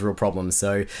 can cause real problems.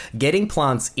 So getting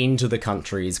plants into the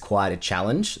country is quite a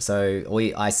challenge. So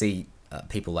I see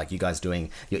people like you guys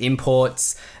doing your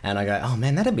imports, and I go, oh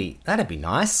man, that'd be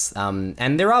nice.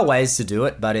 And there are ways to do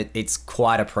it, but it's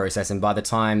quite a process. And by the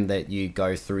time that you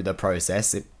go through the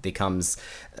process,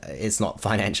 it's not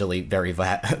financially very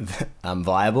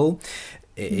viable.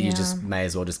 You just may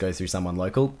as well just go through someone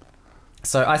local.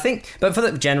 So I think, but for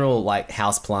the general like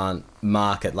houseplant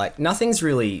market, like nothing's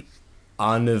really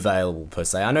unavailable per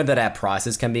se. I know that our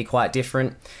prices can be quite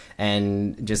different,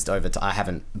 and just I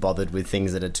haven't bothered with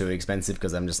things that are too expensive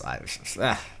because I'm just like,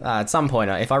 at some point,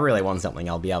 if I really want something,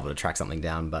 I'll be able to track something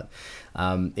down. But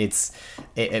but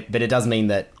it does mean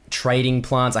that trading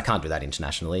plants, I can't do that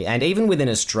internationally, and even within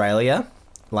Australia.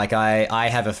 Like I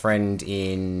have a friend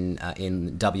in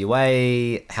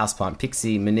WA, Houseplant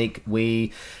Pixie, Monique.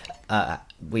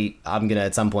 I'm gonna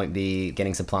at some point be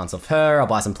getting some plants off her. I'll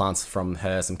buy some plants from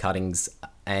her, some cuttings,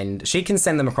 and she can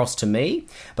send them across to me.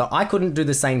 But I couldn't do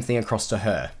the same thing across to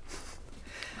her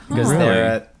because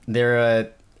there are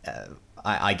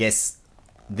I guess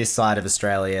this side of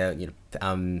Australia,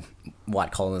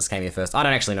 white colonists came here first. I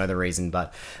don't actually know the reason,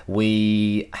 but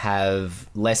we have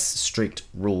less strict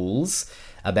rules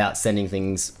about sending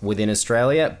things within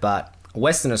Australia, but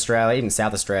Western Australia, even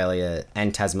South Australia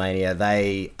and Tasmania,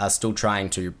 they are still trying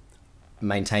to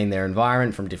maintain their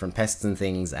environment from different pests and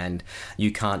things, and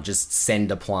you can't just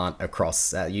send a plant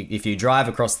across. If you drive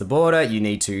across the border, you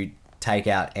need to take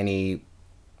out anything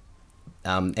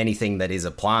that is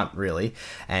a plant, really,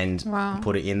 and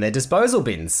put it in their disposal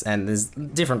bins. And there's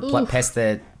different pests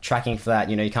they're tracking for that.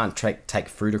 You can't take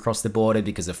fruit across the border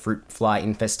because of fruit fly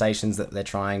infestations that they're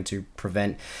trying to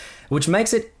prevent, which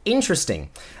makes it interesting.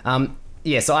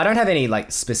 So I don't have any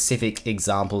like specific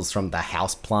examples from the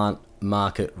houseplant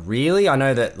market, really. I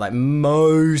know that like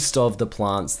most of the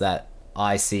plants that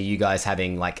I see you guys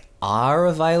having like are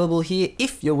available here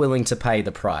if you're willing to pay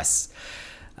the price.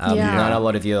 I know a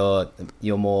lot of your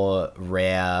more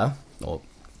rare or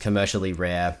commercially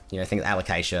rare, things like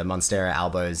Alocasia, Monstera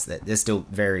albos,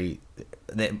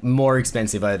 they're more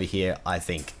expensive over here, I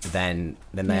think, than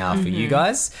they are for you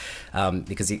guys,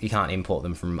 because you can't import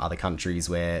them from other countries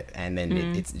they're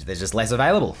just less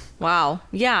available. Wow.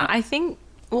 Yeah, I think.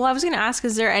 Well, I was going to ask,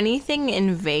 is there anything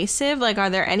invasive? Like, are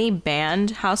there any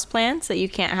banned houseplants that you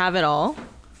can't have at all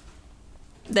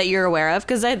that you're aware of?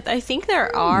 Because I think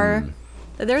there are.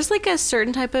 There's like a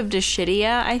certain type of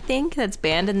Dischidia, I think, that's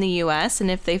banned in the U.S.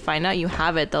 And if they find out you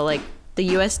have it, they'll the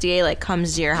USDA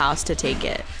comes to your house to take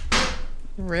it.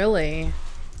 Really?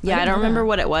 Yeah, I don't remember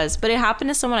what it was, but it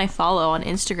happened to someone I follow on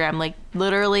Instagram. Like,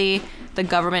 literally, the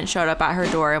government showed up at her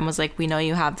door and was like, "We know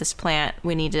you have this plant.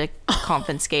 We need to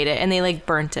confiscate it," and they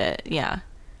burnt it. Yeah.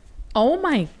 Oh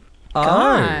my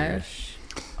gosh.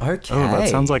 Okay. Oh, that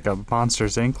sounds like a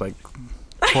Monsters Inc.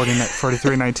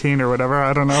 4319 or whatever.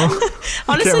 I don't know.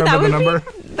 Honestly,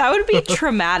 that would be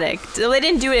traumatic. They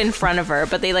didn't do it in front of her,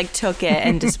 but they took it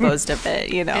and disposed of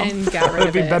it. And got rid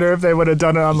of it. It'd be better if they would have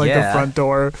done it on the front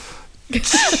door.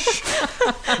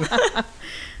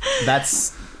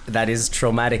 That is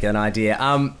traumatic, an idea.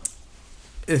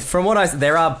 From what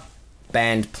there are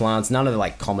banned plants, none of the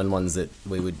like common ones that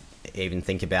we would even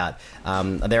think about.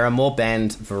 There are more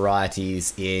banned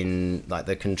varieties in like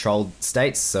the controlled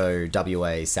states, so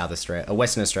WA, South Australia,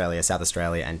 Western Australia, South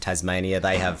Australia, and Tasmania.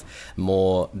 They have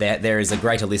more. There is a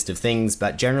greater list of things,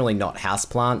 but generally not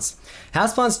houseplants.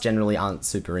 Houseplants generally aren't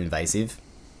super invasive,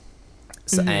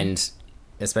 so, and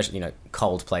especially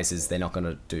cold places, they're not going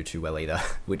to do too well either.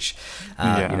 Which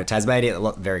Tasmania,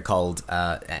 very cold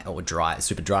or dry,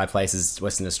 super dry places.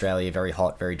 Western Australia, very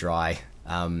hot, very dry.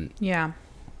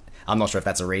 I'm not sure if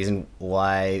that's a reason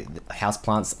why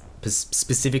houseplants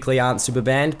specifically aren't super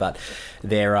banned, but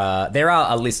there are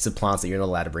a list of plants that you're not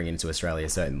allowed to bring into Australia,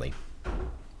 certainly.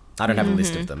 I don't have a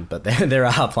list of them, but there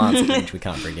are plants which we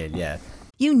can't bring in, yeah.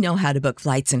 You know how to book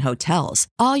flights and hotels.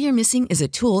 All you're missing is a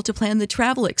tool to plan the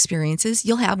travel experiences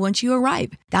you'll have once you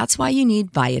arrive. That's why you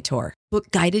need Viator. Book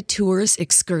guided tours,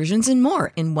 excursions, and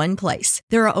more in one place.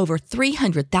 There are over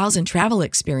 300,000 travel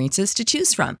experiences to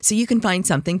choose from, so you can find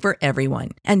something for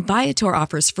everyone. And Viator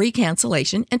offers free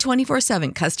cancellation and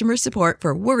 24/7 customer support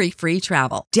for worry-free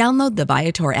travel. Download the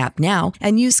Viator app now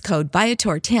and use code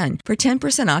Viator10 for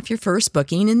 10% off your first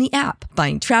booking in the app.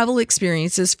 Find travel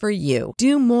experiences for you.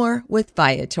 Do more with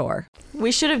Viator.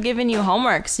 We should have given you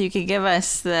homework so you could give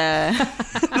us the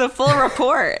full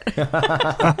report. There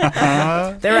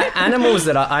are animals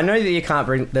that I know that you can't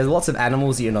bring. There's lots of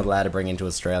animals you're not allowed to bring into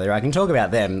Australia. I can talk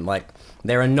about them. Like,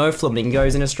 there are no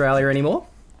flamingos in Australia anymore.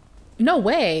 No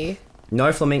way.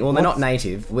 No flamingo. Well, they're not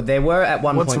native. Well, there were at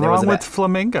one What's point. There was wrong with about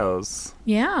flamingos?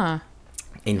 Yeah.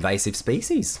 invasive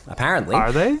species. Apparently,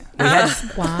 Are they? we had.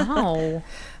 Wow.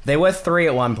 There were 3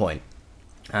 at one point.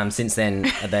 Since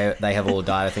then, they have all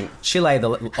died. I think Chile,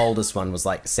 the oldest one, was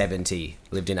like 70.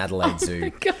 Lived in Adelaide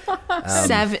Zoo.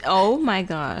 Oh my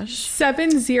gosh.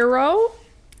 70?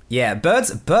 Yeah,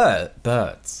 birds are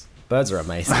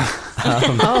amazing.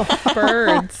 Oh,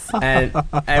 birds.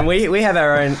 and we have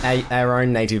our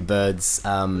own native birds.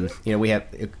 We have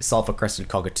sulfur crested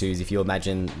cockatoos. If you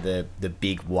imagine the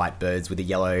big white birds with a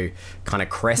yellow kind of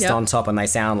crest on top, and they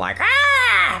sound like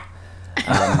ah.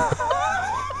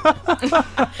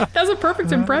 That's a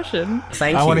perfect impression.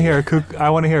 Thank you. I want to hear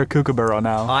a kookaburra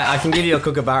now. I can give you a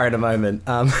kookaburra in a moment.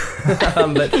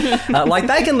 But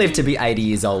they can live to be 80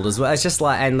 years old as well. It's just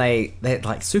like, and they're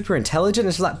like super intelligent.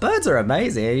 It's just like, birds are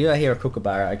amazing. You hear a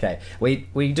kookaburra. Okay. We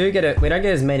don't get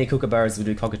as many kookaburras as we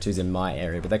do cockatoos in my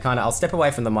area, but they kind of, I'll step away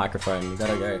from the microphone. You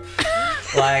gotta go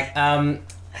like,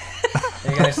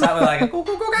 you're gonna start with like a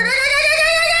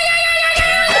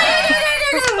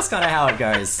that's kind of how it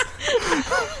goes.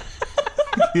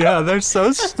 Yeah, they're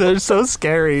so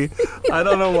scary. I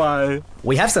don't know why.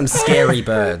 We have some scary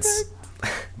birds.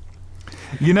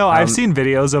 You know, I've seen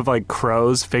videos of like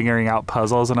crows figuring out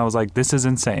puzzles, and I was like, "This is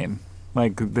insane!"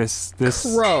 Like this.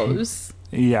 Crows.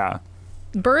 Yeah.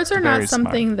 Birds are Very not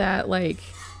something that like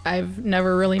I've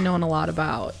never really known a lot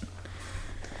about.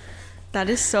 That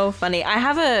is so funny. I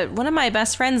have one of my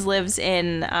best friends lives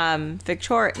in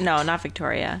Victoria. No, not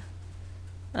Victoria.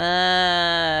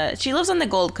 She lives on the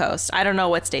Gold Coast. I don't know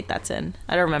what state that's in.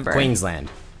 I don't remember. Queensland.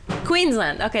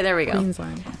 Okay, there we go.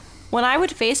 Queensland. When I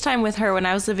would FaceTime with her when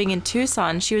I was living in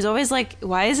Tucson, she was always like,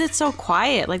 why is it so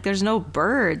quiet? Like, there's no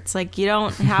birds. Like, you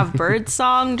don't have bird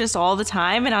song just all the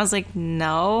time? And I was like,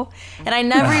 no. And I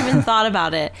never even thought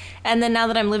about it. And then now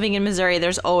that I'm living in Missouri,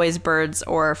 there's always birds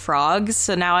or frogs.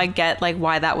 So now I get, like,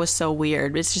 why that was so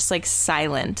weird. It's just, like,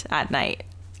 silent at night.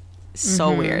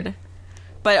 So weird.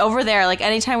 But over there, like,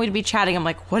 anytime we'd be chatting, I'm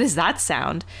like, what is that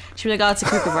sound? She'd be like, oh, it's a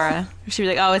kookaburra. She'd be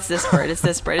like, oh, it's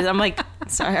this bird. I'm like,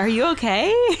 sorry, are you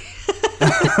okay? We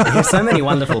have so many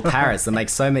wonderful parrots that make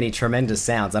so many tremendous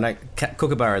sounds. I know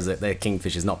kookaburras, they're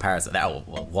kingfishers, not parrots. They're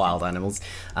all wild animals.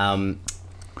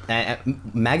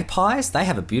 Magpies, they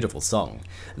have a beautiful song.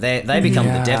 They become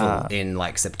the devil in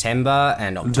like September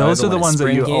and October. Those are the ones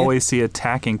that you here. always see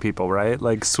attacking people, right?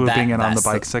 Like swooping in on the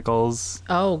bicycles.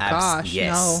 Oh gosh,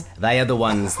 yes. no. They are the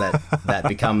ones that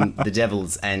become the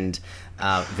devils and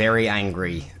very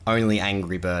angry, only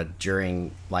angry bird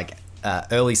during like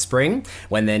early spring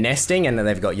when they're nesting and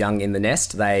they've got young in the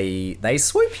nest. They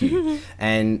swoop you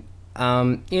and.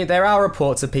 There are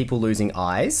reports of people losing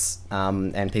eyes,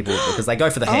 and people because they go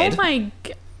for the head. Oh my!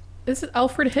 This is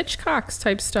Alfred Hitchcock's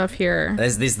type stuff here.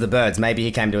 There's the birds. Maybe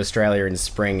he came to Australia in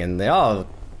spring, and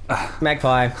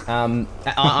magpie. I'm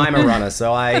a runner,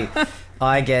 so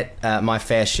I get my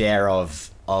fair share of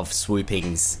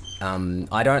swoopings.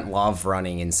 I don't love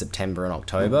running in September and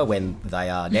October when they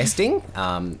are nesting,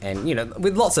 and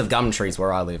with lots of gum trees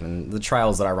where I live and the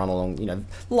trails that I run along,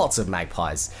 lots of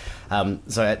magpies.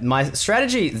 So my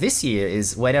strategy this year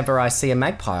is whenever I see a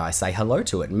magpie, I say hello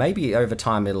to it. Maybe over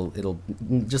time it'll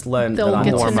just learn that I'm They'll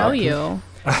get more to know American. you.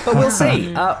 But we'll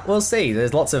see. We'll see.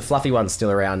 There's lots of fluffy ones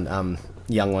still around,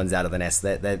 young ones out of the nest.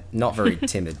 They're not very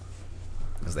timid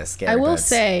because they're scary I will birds.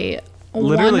 say,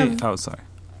 Literally.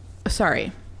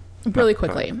 Sorry. Really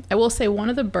quickly, I will say one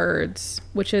of the birds,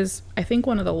 which is I think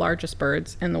one of the largest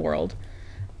birds in the world,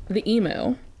 the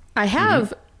emu. I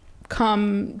have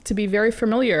come to be very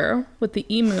familiar with the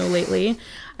emu lately.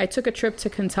 I took a trip to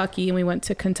Kentucky and we went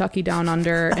to Kentucky Down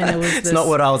Under, and it was It's not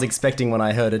what I was expecting when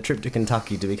I heard a trip to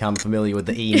Kentucky to become familiar with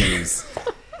the emus.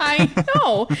 I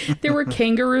know. There were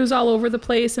kangaroos all over the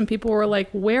place and people were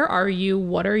like, where are you?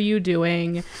 What are you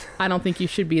doing? I don't think you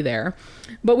should be there.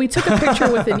 But we took a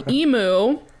picture with an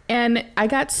emu and I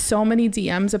got so many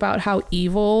DMs about how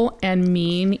evil and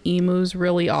mean emus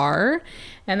really are.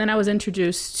 And then I was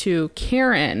introduced to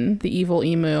Karen, the evil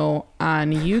emu,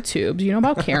 on YouTube. Do you know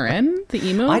about Karen, the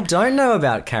emu? I don't know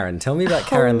about Karen. Tell me about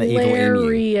Karen, the evil emu.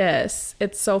 Hilarious.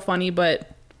 It's so funny, but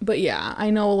yeah, I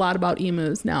know a lot about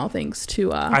emus now thanks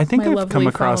to I think my I've lovely come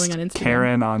across following on Instagram.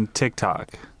 Karen on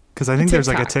TikTok because I think there's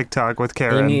like a TikTok with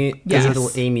Karen. Yes.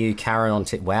 Little emu Karen on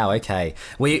TikTok. Wow, okay.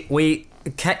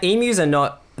 Emus are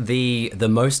not the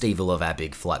most evil of our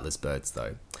big flightless birds,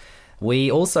 though. We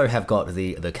also have got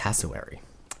the cassowary,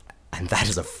 and that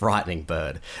is a frightening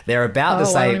bird. They're about to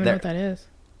say I don't even know what that is.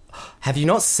 Have you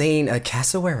not seen a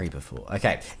cassowary before?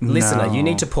 Okay, listener, you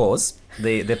need to pause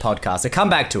the podcast and come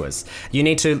back to us. You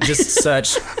need to just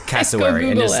search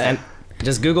cassowary Google it.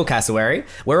 Just Google cassowary.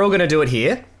 We're all going to do it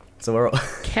here. So we're all...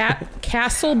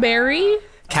 Castleberry?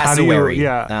 Cassowary.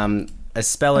 Yeah. A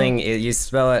spelling, you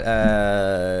spell it...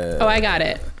 Oh, I got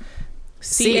it.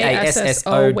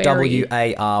 Cassowary.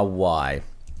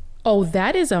 Oh,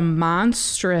 that is a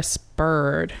monstrous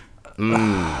bird.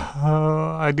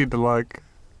 Oh, I need to look.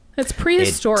 It's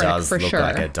prehistoric it does for look sure.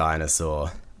 like a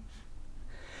dinosaur.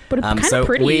 But it's kind of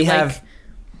pretty. We like, have...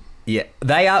 Yeah,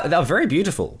 they're very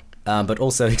beautiful. But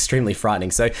also extremely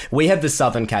frightening. So we have the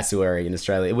southern cassowary in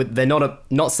Australia. They're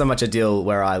not so much a deal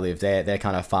where I live. They're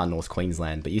kind of far North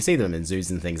Queensland, but you see them in zoos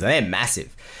and things, and they're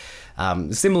massive.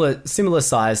 Similar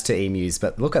size to emus,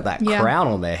 but look at that crown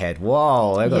on their head.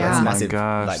 Whoa, they've got Yeah. this Oh my massive,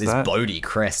 gosh, like this that- Bodhi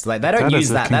crest. Like they don't that use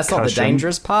is a that. That's not the concussion.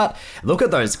 dangerous part. Look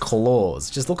at those claws.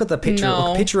 Just look at the picture. No.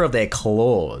 Look, picture of their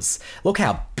claws. Look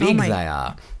how big my- they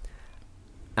are.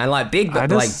 And like big, I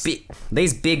just-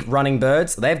 these big running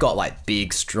birds, they've got like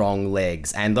big, strong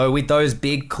legs, and though with those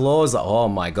big claws, oh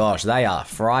my gosh, they are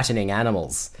frightening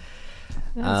animals.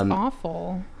 That's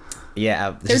awful.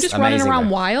 Yeah, They're just running amazing, around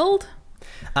though. wild?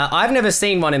 I've never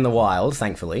seen one in the wild,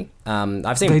 thankfully.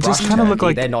 I've seen They brush just kind of look turkey.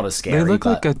 like They're not as scary. They look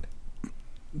but like a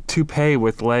toupee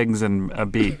with legs and a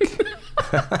beak.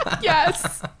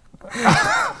 Yes.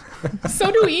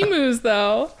 So do emus,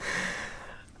 though.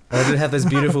 they do have those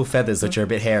beautiful feathers, which are a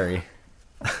bit hairy.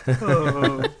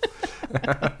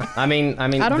 I mean,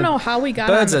 I don't know how we got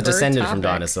birds on are the bird descended from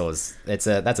topic. dinosaurs. That's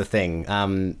a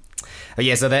thing. But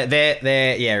yeah, so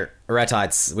they're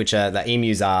ratites, which the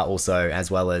emus are also,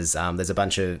 as well as there's a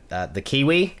bunch of the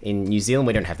kiwi in New Zealand.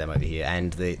 We don't have them over here,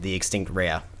 and the extinct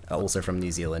rare are also from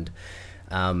New Zealand.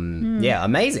 Yeah,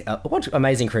 amazing. What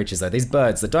amazing creatures though? These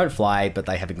birds that don't fly, but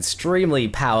they have extremely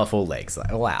powerful legs.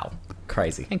 Like, wow,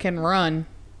 crazy. And can run.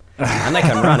 And they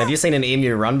can run. Have you seen an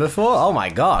emu run before? Oh my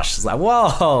gosh. It's like,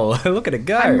 whoa, look at it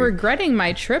go. I'm regretting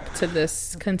my trip to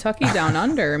this Kentucky Down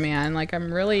Under, man. Like,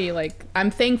 I'm really, like,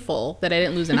 I'm thankful that I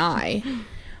didn't lose an eye.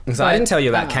 So I didn't tell you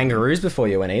about kangaroos before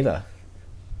you went either.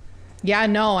 Yeah,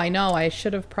 no, I know. I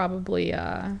should have probably,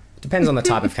 Depends on the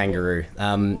type of kangaroo.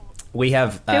 We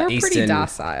have they were eastern... pretty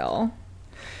docile.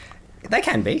 They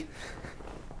can be.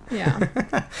 Yeah.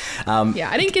 Yeah,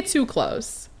 I didn't get too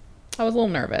close. I was a little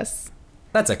nervous.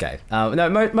 That's okay. No,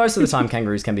 most of the time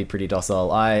kangaroos can be pretty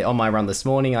docile. On my run this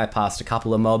morning, I passed a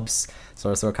couple of mobs,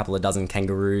 so I saw a couple of dozen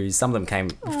kangaroos. Some of them came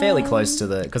fairly close to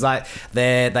the because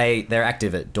they're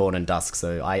active at dawn and dusk,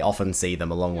 so I often see them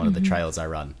along one of the trails I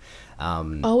run.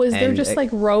 Is there just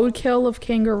like roadkill of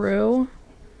kangaroo?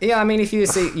 Yeah, I mean, if you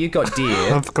see, you've got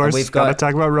deer. Of course, we've gotta got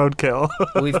talk about roadkill.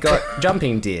 we've got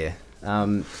jumping deer.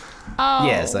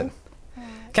 Yeah, so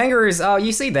kangaroos. Oh,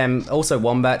 you see them. Also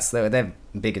wombats. They're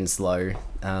big and slow.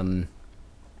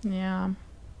 Yeah.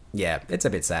 Yeah, it's a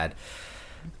bit sad.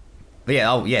 But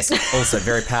yeah, oh yes, also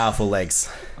very powerful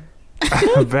legs.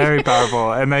 Very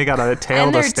powerful, and they got a tail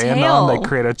And to their stand on. They tail.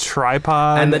 create a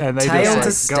tripod, And the they tail to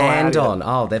just, like, go at stand it. on.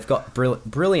 Oh, they've got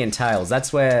brilliant tails.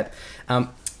 That's where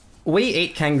we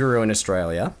eat kangaroo in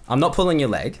Australia. I'm not pulling your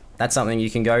leg. That's something you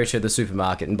can go to the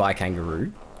supermarket and buy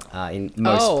kangaroo in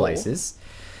most places.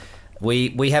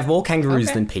 We have more kangaroos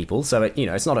Okay. than people, so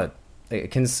it's not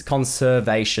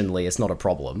conservationally it's not a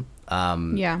problem.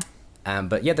 Yeah.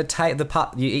 But yeah, the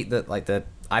part you eat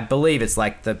I believe it's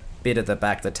like the bit at the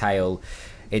back, the tail.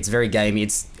 It's very gamey.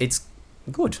 It's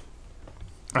good.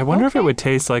 I wonder if it would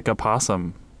taste like a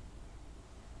possum.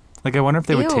 Like, I wonder if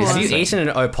they would Ew. taste Have the you same. eaten an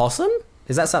opossum?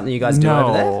 Is that something you guys do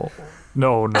over there?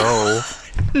 No. No,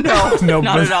 No,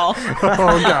 not but- at all.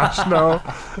 Oh gosh, no.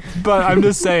 But I'm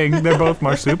just saying, they're both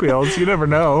marsupials. You never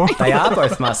know. They are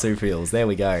both marsupials. There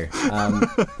we go.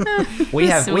 We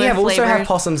have Sweet also have flavored.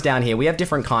 possums down here. We have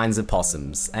different kinds of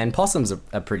possums, and possums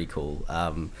are pretty cool.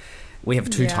 We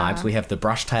have two Yeah. types. We have the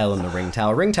brush tail and the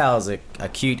ringtail. Ringtails are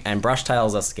cute, and brush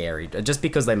tails are scary. Just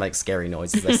because they make scary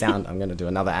noises, they sound. I'm going to do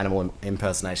another animal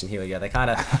impersonation. Here we go. They kind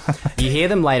of, you hear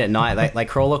them late at night. They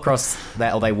crawl across,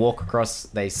 or they walk across.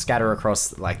 They scatter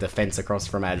across like the fence across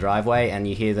from our driveway, and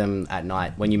you hear them at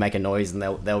night when you make a noise, and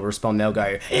they'll respond. They'll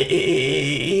go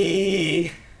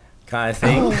kind of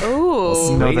thing. Ooh.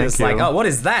 Sweet. No, thank It's like, you. oh, what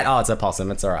is that? Oh, it's a possum.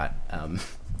 It's all right. I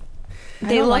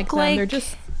They don't look them. like They're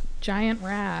just giant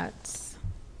rats.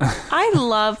 I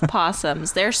love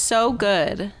possums. They're so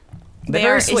good. They're They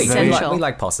are very sweet. essential. We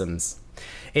like possums.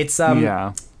 It's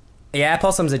Yeah. yeah,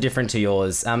 possums are different to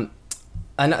yours. And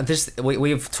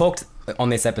we've talked on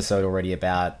this episode already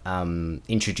about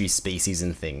introduced species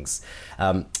and things.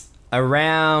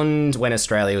 Around when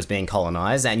Australia was being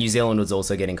colonised, and New Zealand was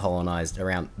also getting colonised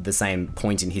around the same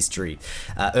point in history.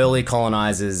 Early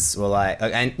colonisers were like,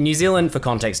 and New Zealand, for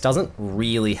context, doesn't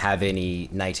really have any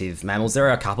native mammals. There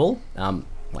are a couple.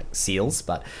 like seals,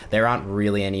 but there aren't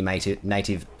really any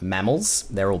native mammals.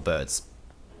 They're all birds,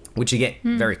 which you get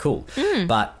very cool.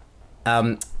 But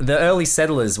the early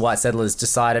settlers, white settlers,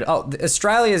 decided,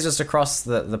 Australia is just across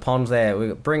the pond there.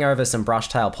 We bring over some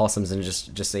brush-tailed possums and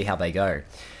just see how they go.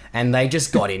 And they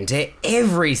just got into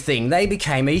everything. They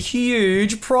became a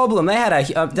huge problem. They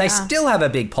had they still have a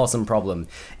big possum problem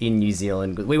in New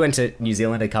Zealand. We went to New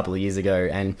Zealand a couple of years ago,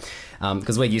 and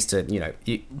because we're used to,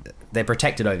 they're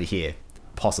protected over here,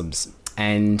 possums,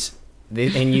 and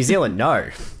in New Zealand,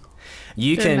 no,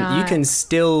 you can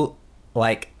still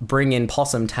like bring in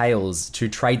possum tails to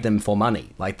trade them for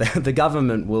money. Like the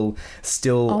government will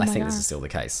still. I think this is still the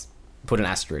case. Put an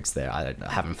asterisk there. I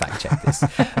haven't fact checked this,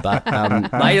 but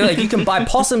like you can buy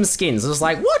possum skins. It's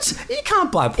like, what? You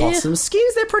can't buy possum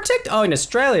skins. They're protected. Oh, in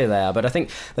Australia they are, but I think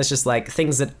that's just like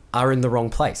things that are in the wrong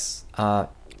place. The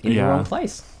wrong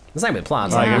place. The same with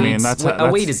plants. Like, a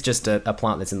weed is just a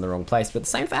plant that's in the wrong place, but the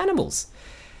same for animals.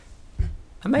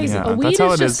 Amazing. Yeah, A weed that's is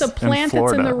how it just a is in plant that's in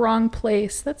Florida. the wrong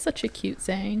place. That's such a cute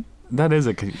saying. That is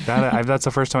that's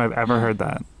the first time I've ever heard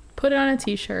that. Put it on a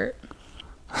t-shirt.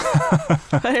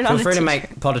 Feel free to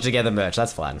make Potter Together merch.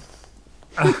 That's fine.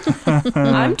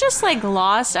 I'm just like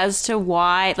lost as to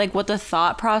why, like what the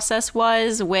thought process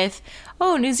was with,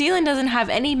 New Zealand doesn't have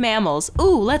any mammals.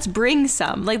 Ooh, let's bring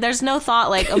some. Like there's no thought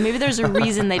like, maybe there's a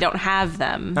reason they don't have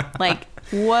them. Like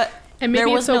what? And maybe there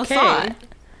was it's no okay. thought.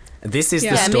 This is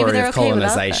the maybe story they're of okay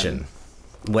without colonization.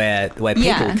 Where people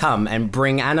Yeah. come and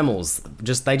bring animals,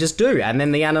 they just do, and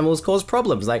then the animals cause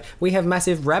problems. Like we have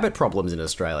massive rabbit problems in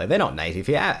Australia. They're not native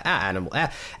here. Our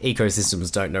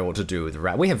ecosystems don't know what to do with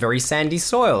rabbit. We have very sandy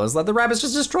soil. It's like the rabbits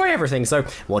just destroy everything. So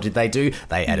what did they do?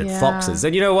 They added foxes,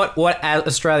 and you know what? What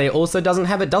Australia also doesn't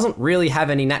have? It doesn't really have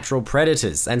any natural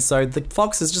predators, and so the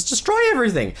foxes just destroy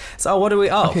everything. So what do we?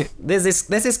 There's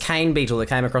this cane beetle that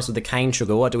came across with the cane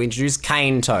sugar. What do we introduce?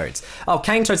 Cane toads.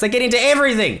 Cane toads. They get into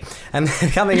everything, and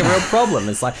becoming a real problem.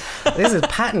 It's like there's a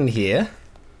pattern here.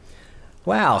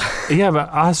 Wow. Yeah, but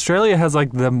Australia has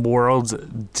like the world's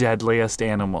deadliest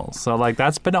animals. So like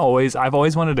I've always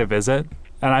wanted to visit,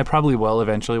 and I probably will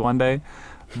eventually one day.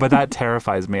 But that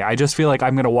terrifies me. I just feel like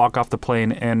I'm gonna walk off the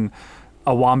plane and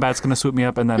a wombat's gonna swoop me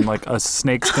up, and then like a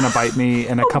snake's gonna bite me,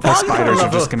 and a couple spiders are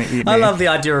just gonna eat me. I love the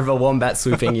idea of a wombat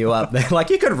swooping you up. They're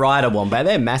like, you could ride a wombat.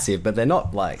 They're massive, but they're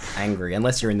not like angry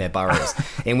unless you're in their burrows.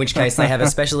 In which case, they have a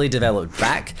specially developed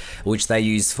back, which they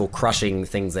use for crushing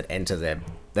things that enter their.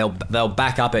 They'll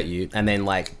back up at you, and then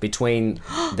like between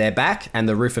their back and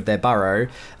the roof of their burrow,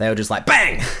 they'll just like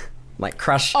bang, like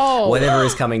crush whatever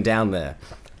is coming down there.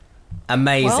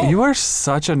 Amazing. You are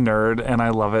such a nerd, and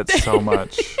I love it so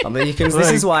much. I mean, this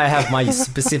is why I have my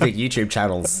specific YouTube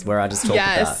channels where I just talk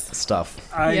about stuff.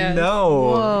 I know.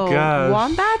 Whoa, Gosh.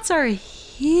 wombats are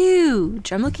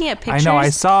huge. I'm looking at pictures. I know.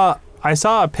 I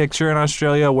saw a picture in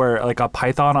Australia where like a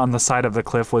python on the side of the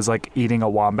cliff was like eating a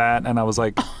wombat, and I was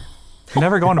like,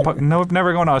 never going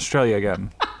to Australia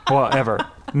again. Well, ever.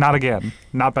 Not again.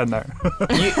 Not been there.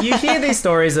 You hear these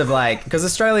stories of like, because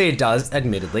Australia does,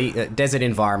 admittedly, desert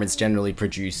environments generally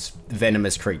produce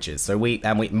venomous creatures. So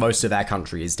most of our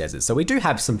country is desert. So we do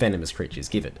have some venomous creatures,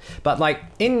 give it. But like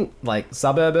in like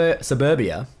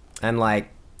suburbia and like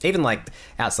even like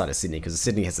outside of Sydney, because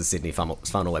Sydney has the Sydney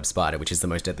funnel web spider, which is the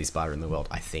most deadly spider in the world,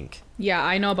 I think. Yeah,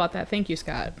 I know about that. Thank you,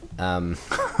 Scott. Don't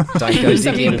go You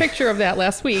sent me a digging. picture of that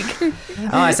last week.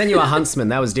 I sent you a huntsman.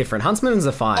 That was different. Huntsmans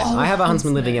are fine. I have a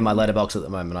huntsman living in my letterbox at the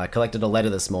moment. I collected a letter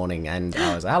this morning, and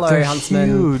I was, hello, They're huntsman.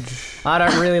 huge. I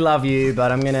don't really love you,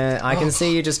 but I can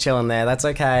see you just chilling there. That's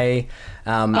okay.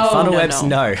 Funnel webs,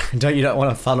 no. You don't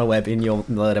want a funnel web in your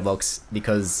letterbox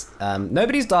because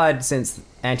nobody's died since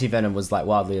anti-venom was like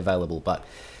widely available, but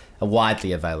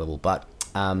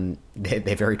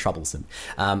they're very troublesome.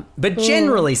 But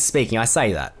generally speaking, I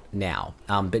say that now.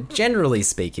 But generally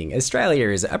speaking, Australia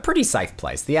is a pretty safe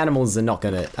place. The animals are not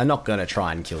gonna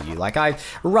try and kill you. Like I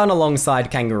run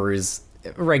alongside kangaroos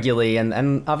regularly, and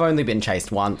I've only been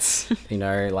chased once. You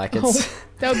know, like it's.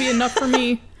 That would be enough for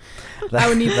me. I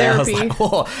would need I was therapy.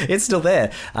 like, it's still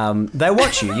there. They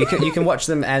watch you. You can watch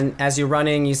them, and as you're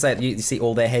running, you see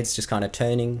all their heads just kind of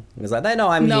turning. It's like they know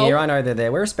I'm here. I know they're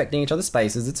there. We're respecting each other's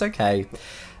spaces. It's okay.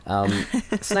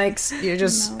 Snakes, you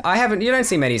don't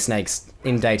see many snakes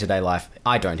in day-to-day life.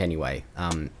 I don't anyway.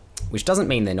 Which doesn't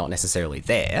mean they're not necessarily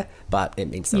there, but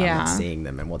it means that I'm not seeing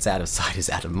them, and what's out of sight is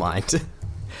out of mind.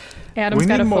 Adam's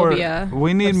got a phobia.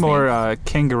 We need of more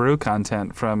kangaroo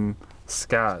content from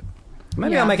Scott.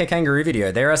 Maybe I'll make a kangaroo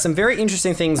video. There are some very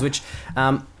interesting things which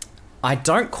I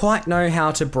don't quite know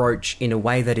how to broach in a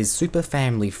way that is super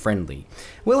family friendly.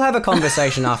 We'll have a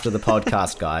conversation after the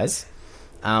podcast, guys.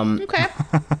 Okay.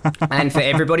 And for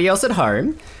everybody else at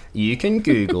home, you can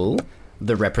Google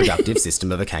the reproductive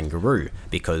system of a kangaroo,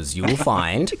 because you will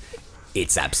find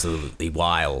it's absolutely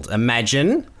wild.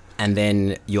 Imagine, and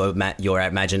then your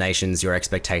imaginations, your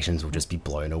expectations will just be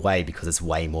blown away because it's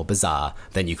way more bizarre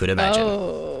than you could imagine.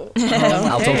 Oh.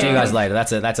 I'll talk to you guys later.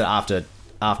 That's an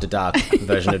after dark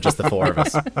version of just the four of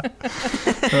us.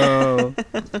 Oh.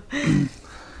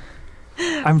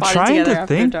 I'm Bought it trying together to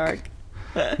after think. dark.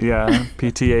 Yeah,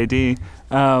 PTAD.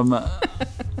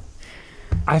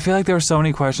 I feel like there were so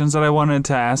many questions that I wanted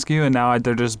to ask you, and now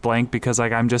they're just blank because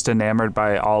like I'm just enamored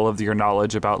by all of your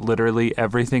knowledge about literally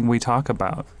everything we talk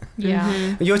about.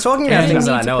 Yeah. You were talking about And things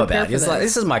you that I need to know prepare about. for It's like,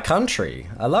 this. this is my country.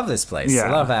 I love this place. I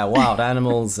Yeah. love our wild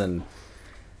animals and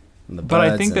the birds. But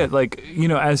I think and- that, like, you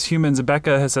know, as humans,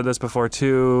 Becca has said this before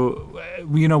too,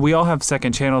 you know, we all have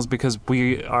second channels because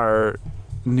we are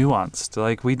nuanced.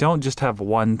 Like, we don't just have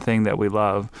one thing that we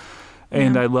love.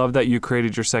 And I love that you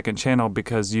created your second channel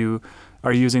because you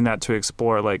are using that to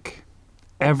explore, like,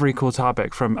 every cool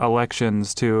topic from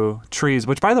elections to trees,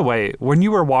 which, by the way, when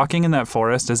you were walking in that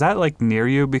forest, is that, like, near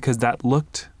you? Because that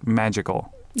looked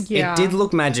magical. Yeah. It did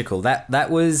look magical. That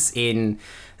was in.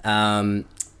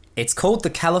 It's called the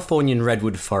Californian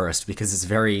Redwood Forest because it's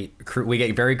we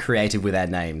get very creative with our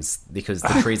names because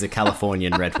the trees are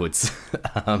Californian redwoods.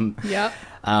 Yep.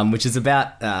 Which is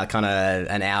about kind of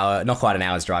an hour, not quite an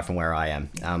hour's drive from where I am.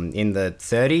 In the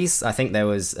 30s, I think there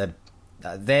was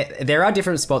there are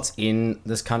different spots in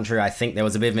this country. I think there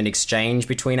was a bit of an exchange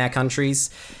between our countries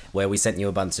where we sent you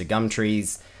a bunch of gum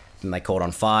trees and they caught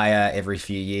on fire every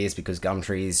few years because gum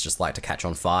trees just like to catch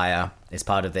on fire. It's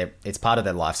part of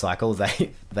their life cycle.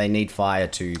 They need fire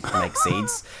to make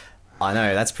seeds. I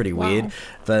know, that's pretty weird,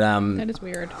 but That is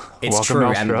weird. it's Welcome true,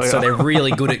 to and Australia. so they're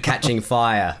really good at catching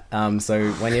fire.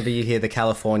 So whenever you hear the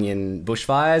Californian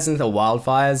bushfires and the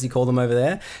wildfires, you call them over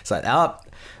there, it's like,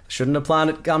 shouldn't have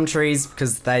planted gum trees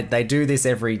because they do this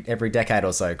every decade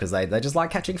or so because they just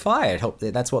like catching fire.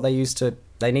 That's what they use to.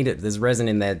 They need it. There's resin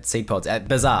in their seed pods.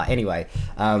 Bizarre. Anyway,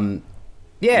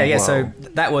 yeah. So Whoa.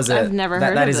 that was I've never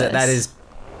heard of this. That is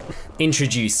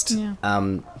introduced Yeah.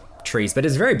 trees, but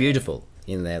it's very beautiful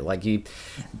in there. Like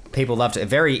people loved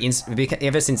it.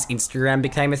 Ever since Instagram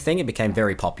became a thing, it became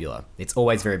very popular. It's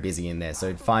always very busy in there.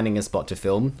 So finding a spot to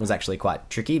film was actually quite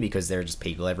tricky because there are just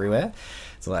people everywhere.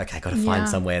 So like, okay, got to find Yeah.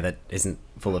 somewhere that isn't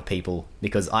full of people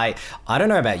because I don't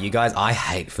know about you guys, I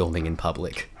hate filming in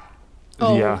public.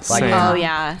 Oh, Yeah, Like, same. Oh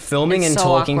yeah. Filming It's and so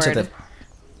talking awkward.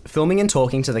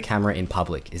 to the camera in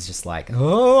public is just like,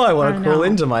 oh, I want I to crawl know.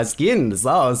 into my skin.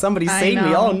 Oh, somebody's I seen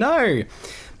me. know. Oh no.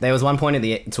 There was one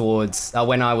point towards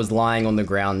when I was lying on the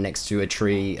ground next to a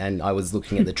tree and I was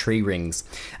looking at the tree rings,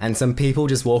 and some people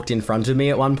just walked in front of me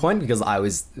at one point because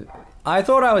I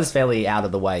thought I was fairly out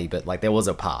of the way, but like there was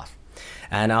a path.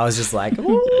 And I was just like, oh,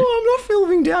 I'm not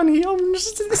filming down here.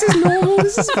 This is normal.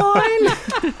 This is fine.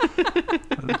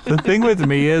 The thing with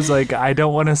me is, like, I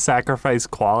don't want to sacrifice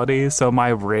quality, so my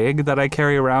rig that I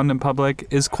carry around in public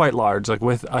is quite large, like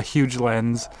with a huge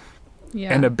lens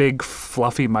Yeah. and a big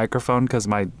fluffy microphone because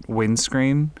my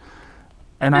windscreen.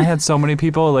 And I had so many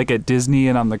people, like at Disney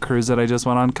and on the cruise that I just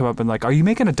went on, come up and like, "Are you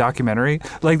making a documentary?"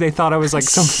 Like they thought I was like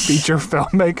some feature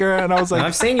filmmaker, and I was And like,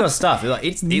 I've seen your stuff. Like,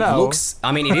 it No. looks.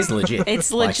 I mean, it is legit.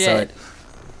 It's Like, so legit.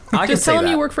 I can Just see tell them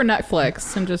that. you work for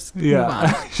Netflix and just move "Yeah,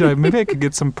 on. Should I- maybe I could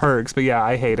get some perks." But yeah,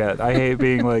 I hate it. I hate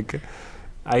being like,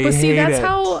 I But see, hate that's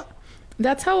it.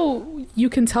 that's how you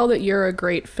can tell that you're a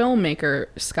great filmmaker,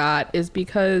 Scott, is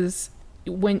because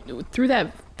when through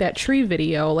that tree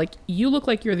video, like you look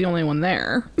like you're the only one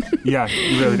there. Yeah,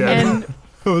 you really did. And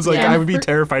I was like, yeah, I would be for-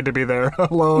 terrified to be there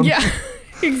alone. yeah,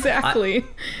 exactly.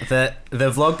 The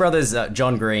Vlogbrothers,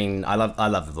 John Green. I love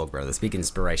the Vlogbrothers. Big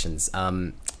inspirations.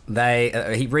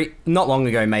 Not long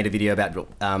ago made a video about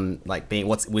like being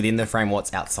what's within the frame,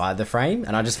 what's outside the frame,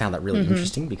 and I just found that really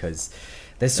interesting because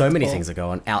there's so many things that go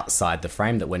on outside the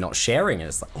frame that we're not sharing, and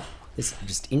it's like, oh, this is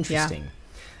just interesting.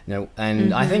 You know,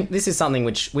 and I think this is something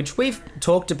which we've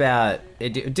talked about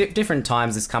at different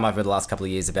times. This come over the last couple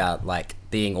of years about like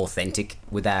being authentic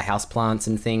with our houseplants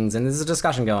and things. And there's a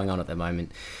discussion going on at the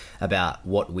moment about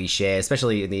what we share,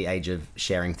 especially in the age of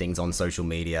sharing things on social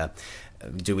media.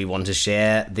 Do we want to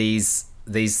share these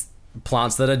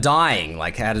plants that are dying?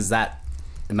 Like, how does that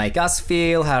make us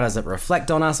feel? How does it reflect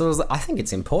on us? I think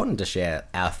it's important to share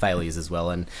our failures as well,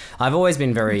 and I've always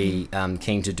been very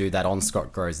keen to do that on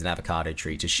Scott Grows an Avocado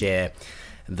Tree, to share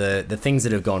the things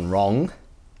that have gone wrong.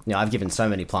 You know, I've given so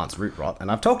many plants root rot, and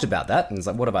I've talked about that, and it's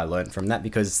like, what have I learned from that?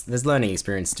 Because there's learning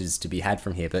experiences to be had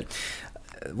from here, but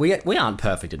we aren't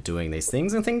perfect at doing these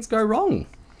things, and things go wrong.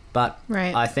 But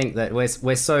Right. I think that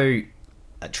we're so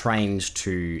trained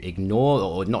to ignore,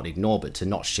 or not ignore, but to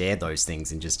not share those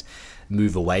things and just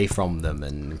move away from them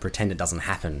and pretend it doesn't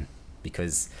happen.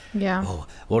 Because,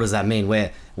 what does that mean?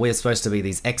 We're supposed to be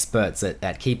these experts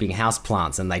at keeping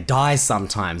houseplants, and they die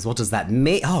sometimes. What does that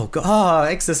mean? Oh, God,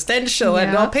 existential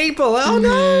and our people. Oh,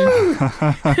 no.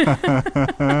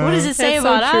 What does it say That's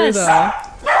about so true, us? though.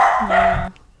 Yeah.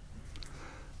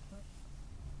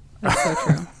 That's so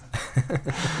true.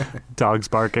 Dogs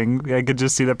barking. I could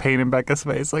just see the pain in Becca's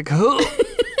face. Like, And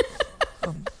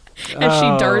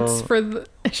she darts for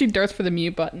the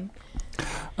mute button.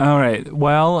 All right.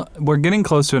 Well, we're getting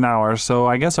close to an hour, so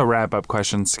I guess a wrap-up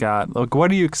question, Scott. Look,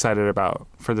 what are you excited about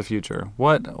for the future?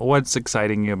 What's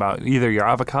exciting you about either your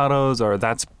avocados, or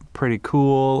that's pretty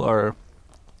cool, or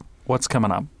what's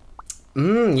coming up?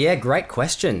 Yeah, great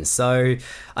question. So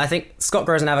I think Scott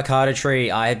Grows an Avocado Tree.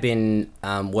 I've been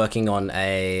working on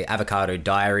a avocado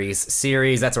diaries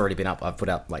series. That's already been up. I've put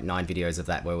up like 9 videos of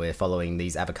that where we're following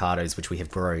these avocados which we have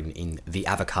grown in the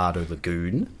avocado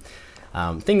lagoon.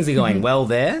 Things are going well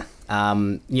there.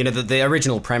 The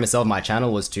original premise of my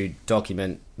channel was to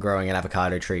document growing an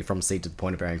avocado tree from seed to the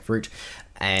point of bearing fruit.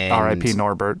 And R.I.P.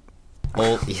 Norbert.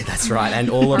 Yeah, that's right. And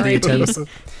all of the attempts.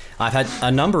 I've had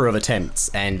a number of attempts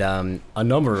and a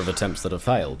number of attempts that have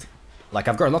failed. Like,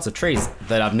 I've grown lots of trees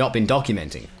that I've not been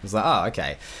documenting. It's like, oh,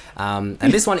 okay. And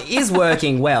this one is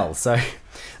working well. So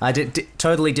I did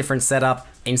totally different setup.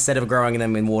 Instead of growing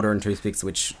them in water and toothpicks,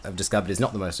 which I've discovered is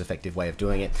not the most effective way of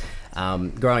doing it,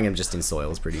 growing them just in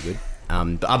soil is pretty good.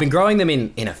 But I've been growing them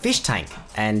in a fish tank,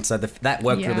 and so that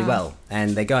worked really well.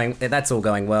 And that's all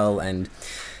going well, and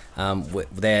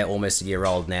they're almost a year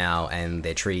old now, and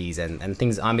they're trees and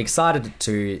things. I'm excited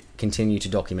to continue to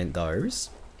document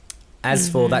those. As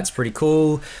for that's pretty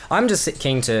cool, I'm just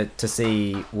keen to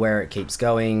see where it keeps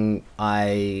going.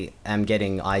 I am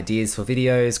getting ideas for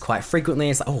videos quite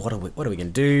frequently. It's like, oh, what are we going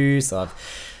to do? So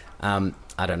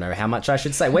I don't know how much I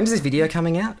should say. When is this video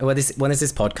coming out? When is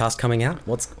this podcast coming out?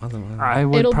 I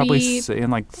would It'll probably be- say in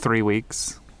like 3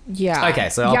 weeks. Yeah. Okay,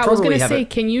 so I'll I was probably gonna have say,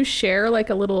 it- can you share like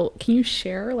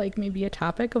maybe a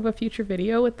topic of a future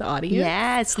video with the audience?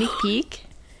 Yeah, sneak peek.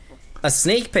 A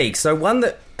sneak peek. So one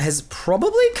that has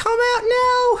probably come out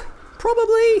now.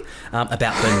 Probably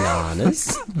about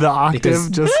bananas. The octave Because-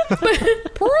 just...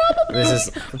 This is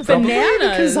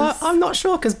Bananas. because I'm not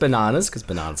sure because bananas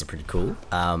are pretty cool.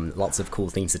 Lots of cool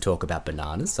things to talk about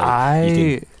bananas. So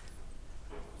you can,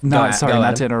 No, sorry, go not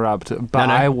ahead. to interrupt, but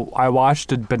No. I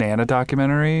watched a banana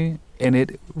documentary, and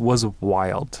it was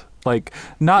wild. Like,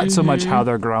 not so much how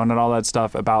they're grown and all that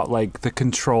stuff, about like the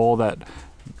control that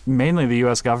mainly the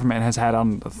U.S. government has had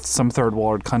on some third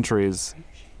world countries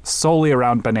solely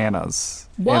around bananas.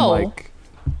 Whoa. And like,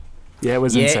 yeah, it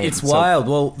was yeah, insane. it's So- wild.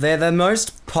 Well, they're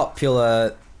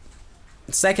the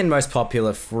second most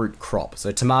popular fruit crop.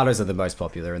 So tomatoes are the most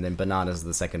popular, and then bananas are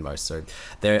the second most. So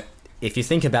if you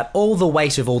think about all the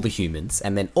weight of all the humans,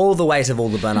 and then all the weight of all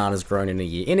the bananas grown in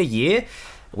a year,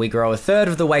 we grow a third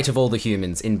of the weight of all the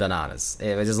humans in bananas.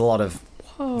 There's a lot of.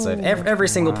 So every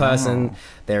single person,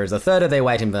 there is a third of their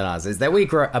weight in bananas. Is that we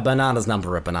grow a bananas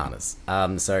number of bananas.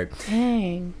 So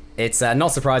Dang. it's not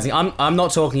surprising. I'm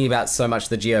not talking about so much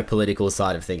the geopolitical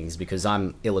side of things because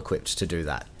I'm ill-equipped to do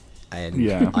that, and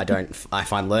Yeah. I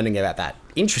find learning about that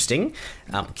interesting.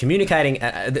 Communicating,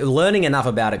 learning enough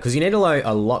about it, because you need to know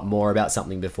a lot more about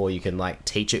something before you can like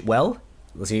teach it well.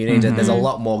 So you need to, there's a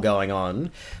lot more going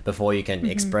on before you can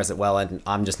express it well, and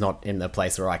I'm just not in the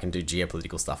place where I can do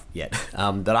geopolitical stuff yet.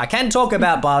 But I can talk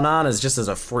about bananas just as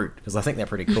a fruit, because I think they're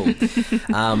pretty cool.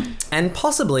 And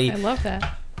possibly... I love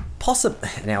that.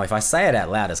 Now, if I say it out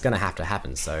loud, it's going to have to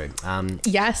happen. So,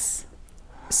 Yes.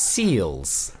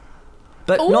 seals.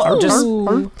 But not just...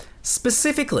 Ooh.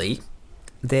 Specifically,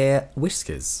 their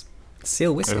whiskers.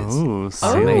 Seal whiskers. Ooh,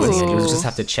 Are amazing. seal. And you'll just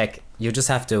have to check... You'll just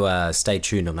have to stay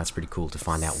tuned on. That's pretty cool to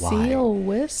find out why. Seal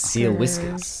whiskers. Seal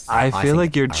whiskers. I feel think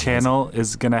like your are amazing. channel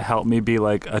is going to help me be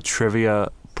like a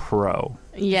trivia pro.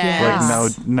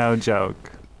 Yes. Like, no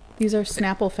joke. These are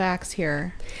Snapple facts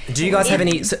here. Do you guys have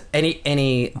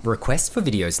any requests for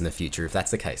videos in the future, if that's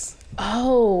the case?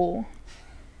 Oh.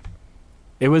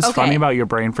 It was Okay. funny about your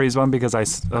brain freeze one because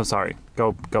oh, sorry.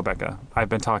 Go, Becca. I've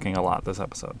been talking a lot this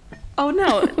episode. Oh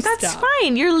no, that's Stop.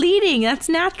 fine. You're leading. That's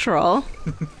natural.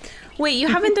 Wait, you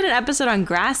haven't done an episode on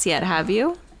grass yet, have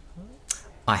you?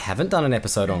 I haven't done an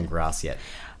episode on grass yet.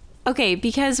 Okay,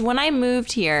 because when I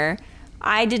moved here,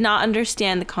 I did not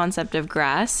understand the concept of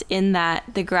grass, in that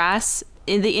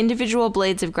the individual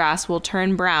blades of grass will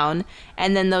turn brown,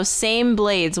 and then those same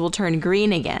blades will turn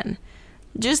green again.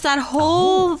 Just that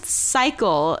whole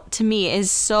cycle to me is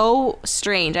so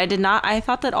strange. I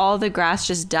thought that all the grass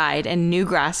just died and new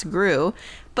grass grew.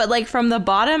 But like from the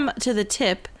bottom to the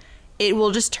tip, it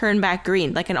will just turn back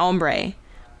green, like an ombre.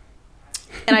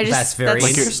 And I just That's very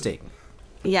interesting.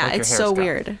 Yeah, Like your it's hair, so Scott.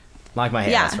 weird. Like my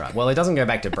hair, Yeah. that's right. Well, it doesn't go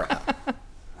back to brown.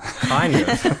 Kind of.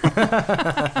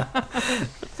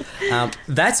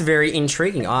 That's very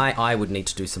intriguing. I would need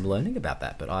to do some learning about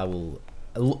that, but I will.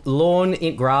 Lawn,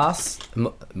 grass,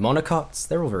 monocots,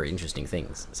 they're all very interesting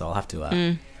things. So I'll have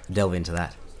to delve into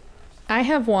that. I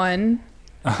have one.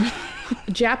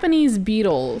 Japanese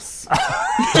beetles.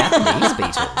 Japanese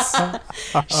beetles.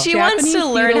 She wants to Japanese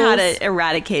learn how beetles. to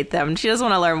eradicate them. She doesn't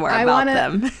want to learn more about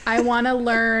them. I want to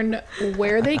learn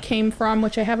where they came from,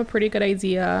 which I have a pretty good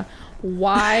idea.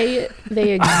 Why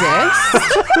they exist.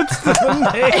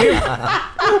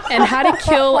 And how to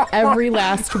kill every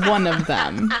last one of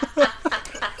them.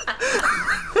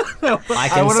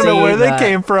 I wanna know where they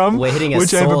came from, We're hitting a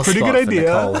which I have a sore pretty spot good for idea.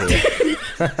 Nicole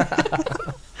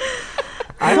here.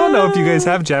 I don't know if you guys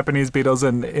have Japanese beetles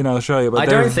in Australia, but I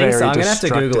they're don't think so. very I'm gonna have to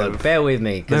Google it. destructive. Bear with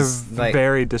me, They're because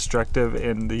very destructive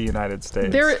in the United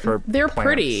States. They're plants.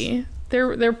 pretty.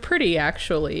 They're pretty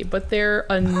actually, but they're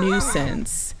a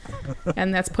nuisance,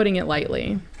 and that's putting it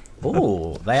lightly.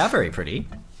 oh, they are very pretty.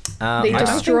 They I don't think we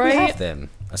destroy have them.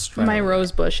 Australia. my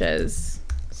rose bushes.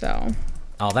 So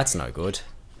Oh, that's no good.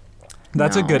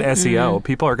 That's a No. good SEO.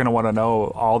 People are going to want to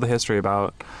know all the history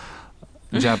about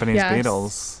Japanese Yes.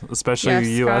 beetles, especially Yes,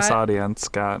 U.S. Scott. audience,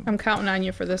 Scott. I'm counting on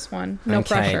you for this one. No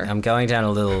Okay, pressure. I'm going down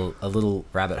a little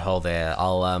rabbit hole there.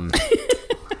 I'll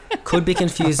could be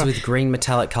confused with green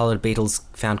metallic coloured beetles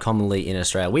found commonly in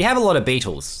Australia. We have a lot of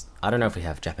beetles. I don't know if we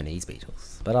have Japanese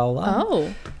beetles, but I'll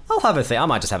have a thing. I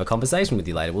might just have a conversation with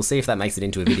you later. We'll see if that makes it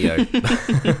into a video.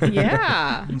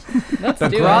 Yeah. Let's do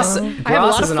Grass, it. I have a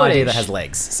grass lot is of an idea footage. that has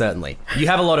legs, certainly. You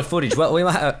have a lot of footage. Well, we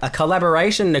might have a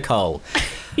collaboration, Nicole.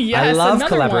 Yes, I love another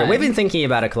collaboration. one. We've been thinking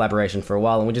about a collaboration for a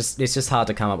while, and it's just hard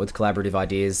to come up with collaborative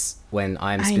ideas when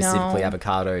I'm I specifically know.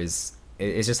 avocados.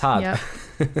 It's just hard. Yep.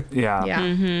 Yeah. Yeah.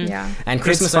 Yeah. And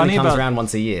Christmas funny only comes about- around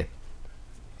once a year.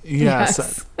 Yes.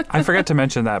 Yes. I forgot to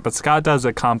mention that, but Scott does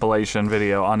a compilation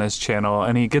video on his channel,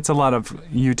 and he gets a lot of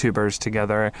YouTubers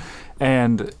together.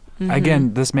 And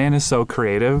again, this man is so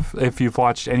creative. If you've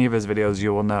watched any of his videos,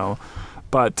 you will know.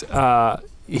 But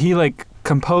he like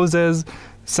composes,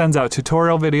 sends out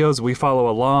tutorial videos. We follow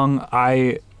along.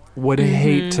 I would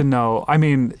hate to know. I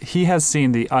mean, he has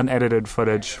seen the unedited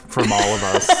footage from all of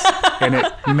us, and it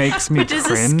makes me Which is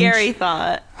cringe. a scary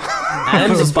thought.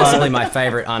 Adam's is possibly my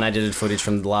favourite unedited footage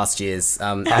from the last year's.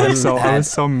 Adam So I had- was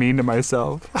so mean to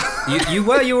myself. you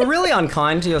were really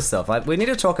unkind to yourself. Like, we need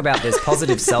to talk about this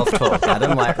positive self-talk,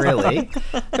 Adam. Like, really,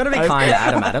 got to be kind to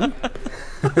Adam.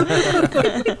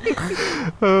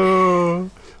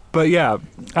 But yeah,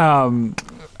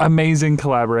 amazing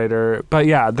collaborator. But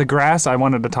yeah, the grass, I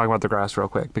wanted to talk about the grass real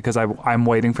quick because I'm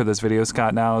waiting for this video,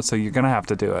 Scott, now, so you're going to have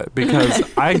to do it because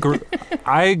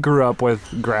I grew up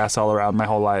with grass all around my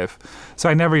whole life, so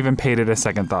I never even paid it a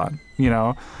second thought, you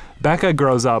know? Becca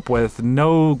grows up with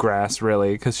no grass,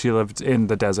 really, because she lived in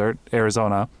the desert,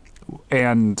 Arizona,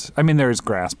 and, I mean, there's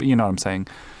grass, but you know what I'm saying.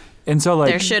 And so, like...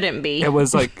 There shouldn't be. It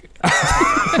was like...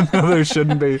 No, there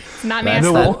shouldn't be. Not That's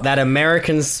nasty. that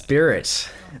American spirit.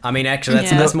 I mean, actually,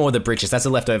 Yeah. that's more the British. That's a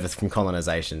leftover from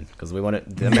colonization because we want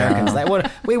it. The Americans,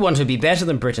 we want to be better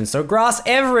than Britain. So grass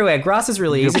everywhere. Grass is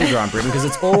really easy to grow in Britain because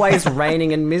it's always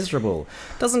raining and miserable.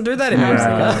 Doesn't do that in America.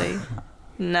 Absolutely.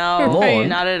 No, Lawn?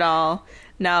 not at all.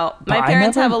 No, But my I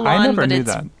parents never- have a I lawn, never but knew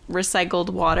it's that. recycled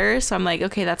water, so I'm like,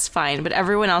 okay, that's fine. But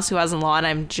everyone else who has a lawn,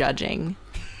 I'm judging.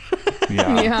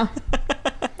 Yeah. Yeah.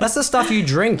 That's the stuff you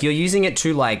drink. You're using it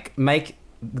to like make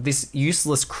this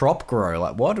useless crop grow.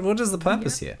 Like, what is the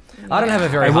purpose here? I don't have a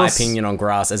very I will high s- opinion on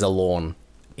grass as a lawn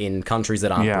in countries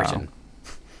that aren't Yeah. Britain.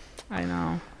 I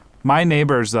know. My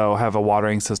neighbors, though, have a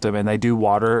watering system, and they do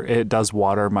water. It does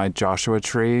water my Joshua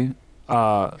tree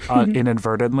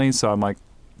inadvertently, so I'm like,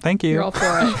 thank You're you. all for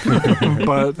it.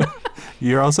 But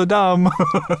you're also dumb.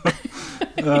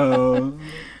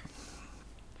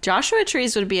 Joshua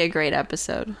Trees would be a great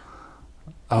episode.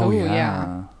 Oh, Ooh, yeah.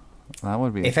 yeah. That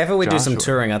would be. If ever we do some Joshua.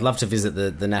 touring, I'd love to visit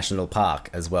the national park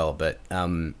as well, but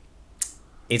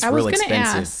it's I was real gonna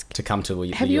expensive ask, to come to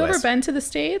the Have you US. ever been to the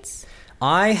States?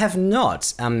 I have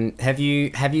not. Have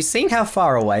you seen how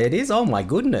far away it is? Oh my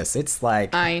goodness, it's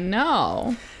like I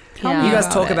know. Tell Yeah. me you guys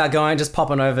about talk it. about going, just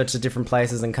popping over to different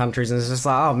places and countries, and it's just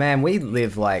like, oh man, we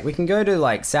live like we can go to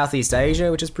like Southeast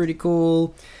Asia, which is pretty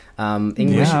cool.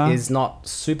 English Yeah. is not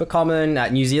super common.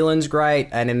 New Zealand's great,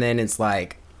 and then it's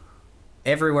like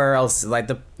everywhere else, like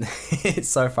it's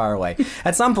so far away.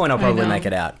 At some point, I'll probably make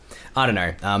it out. I don't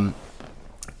know.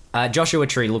 Joshua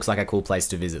Tree looks like a cool place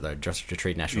to visit, though. Joshua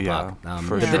Tree National Park.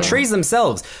 for But the trees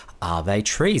themselves, are they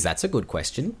trees? That's a good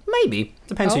question. Maybe.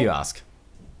 Depends who you ask.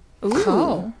 Ooh.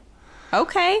 Oh.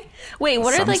 Okay. Wait,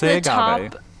 what are Some like say the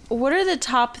agave. top? What are the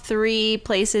top 3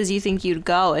 places you think you'd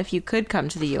go if you could come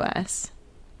to the U.S.?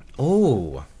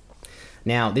 Oh.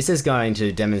 Now, this is going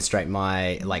to demonstrate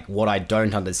my, like, what I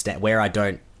don't understand, where I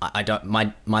don't,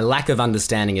 my lack of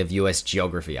understanding of US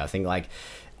geography. I think, like,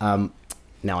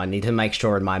 now I need to make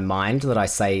sure in my mind that I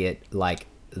say it like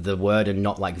the word and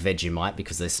not like Vegemite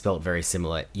because they're spelt very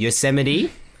similar.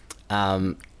 Yosemite,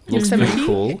 looks pretty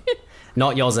cool.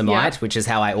 Not Yosemite, which is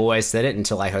how I always said it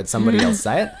until I heard somebody else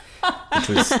say it, which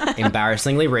was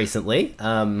embarrassingly recently. It's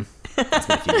been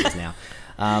a few years now.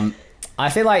 I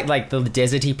feel like the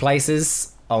deserty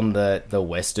places on the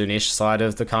western-ish side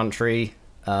of the country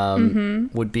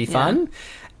would be fun.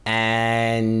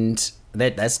 And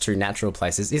that's 2 natural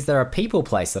places. Is there a people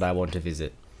place that I want to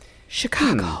visit?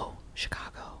 Chicago.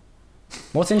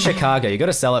 What's in Chicago? You got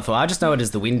to sell it for. I just know it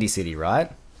as the Windy City,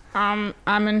 right? I'm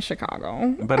in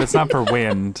Chicago. But it's not for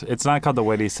wind. It's not called the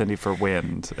Windy City for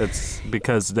wind. It's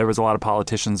because there was a lot of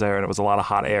politicians there and it was a lot of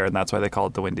hot air, and that's why they call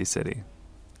it the Windy City.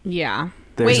 Yeah.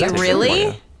 There's Wait, that for really?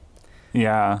 you.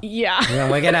 Yeah. Yeah.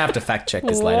 Yeah, we're gonna have to fact check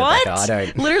this later, What? Becca. I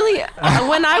don't. Literally,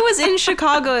 when I was in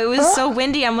Chicago, it was so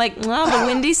windy. I'm like, well, the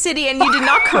Windy City, and you did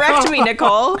not correct me,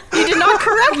 Nicole. You did not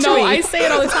correct No, me. I say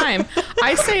it all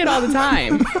the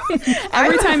time.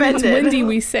 Every time it's offended. windy,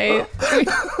 we say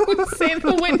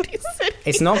the Windy City.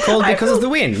 It's not called because of the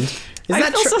wind. Is I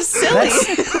that feel so silly.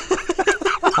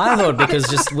 I thought because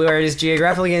just where it is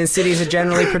geographically and cities are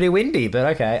generally pretty windy, but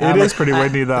okay. It is pretty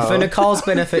windy, though. For Nicole's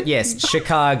benefit, yes,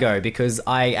 Chicago, because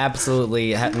I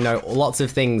absolutely know lots of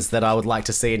things that I would like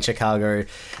to see in Chicago,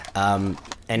 and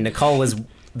Nicole is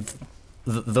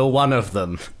the one of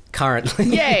them currently.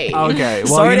 Yay. Okay.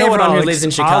 Well, Sorry you know to what? everyone I'll who lives in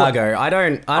ex- Chicago. I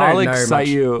don't I'll know excite much.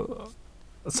 you.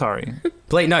 Sorry.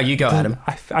 Please, no, you go, Adam.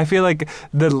 I feel like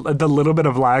the little bit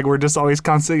of lag, we're just always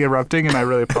constantly erupting, and I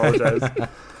really apologize.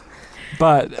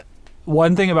 But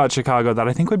one thing about Chicago that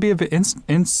I think would be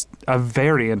a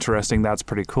very interesting, that's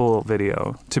pretty cool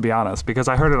video, to be honest, because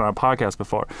I heard it on a podcast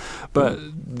before. But,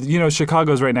 you know,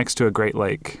 Chicago's right next to a Great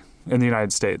Lake in the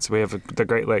United States. We have the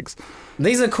Great Lakes.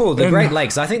 These are cool. The And- Great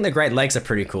Lakes. I think the Great Lakes are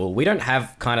pretty cool. We don't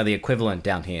have kind of the equivalent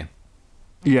down here.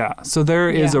 Yeah, so there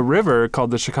is Yeah. a river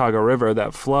called the Chicago River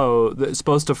that's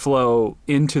supposed to flow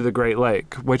into the Great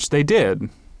Lake, which they did.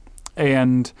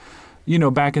 And, you know,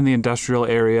 back in the industrial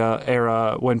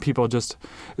era when people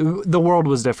the world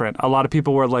was different. A lot of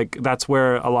people were like, that's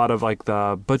where a lot of like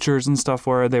the butchers and stuff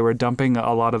were. They were dumping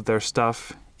a lot of their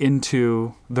stuff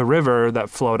into the river that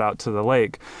flowed out to the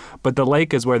lake. But the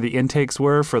lake is where the intakes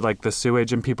were for like the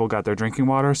sewage and people got their drinking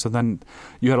water. So then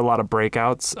you had a lot of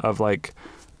breakouts of like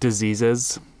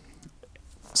diseases.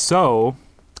 So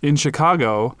in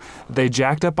Chicago, they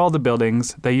jacked up all the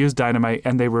buildings, they used dynamite,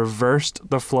 and they reversed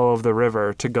the flow of the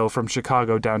river to go from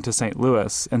Chicago down to St.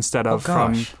 Louis instead of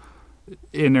from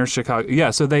inner Chicago. Yeah,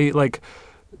 so they like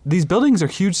these buildings are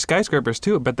huge skyscrapers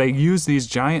too, but they use these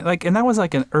giant and that was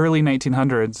like in early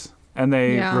 1900s, and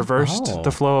they Yeah. reversed Oh.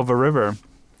 the flow of a river. And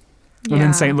Yeah,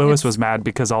 then St. Louis it's was mad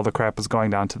because all the crap was going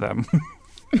down to them.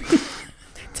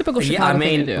 typical Yeah, Chicago I thing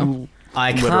mean, to do.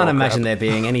 I Literal can't imagine crap. there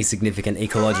being any significant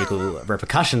ecological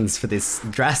repercussions for this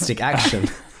drastic action.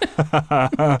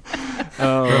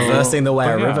 Reversing the way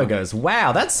a but yeah. river goes.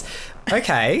 Wow, that's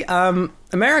okay.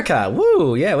 America,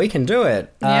 woo, yeah, we can do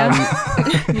it.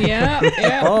 Yeah.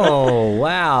 Oh,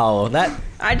 wow, that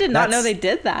I did not know That's- they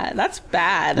did that. That's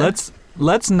bad.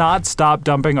 Let's not stop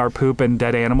dumping our poop and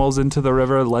dead animals into the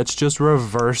river. Let's just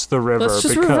reverse the river. Let's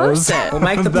just because reverse it. will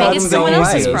make the That's problem someone go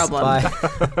else's away.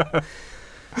 problem.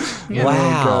 Yeah.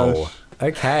 Wow. gosh.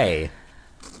 Okay.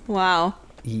 Wow.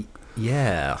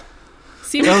 Yeah.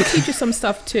 See, we can teach you some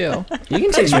stuff too. You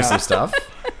can teach me some stuff.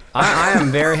 I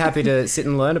am very happy to sit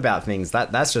and learn about things.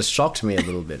 That's just shocked me a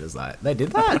little bit. As like they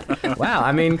did that. Wow.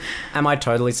 I mean, am I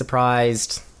totally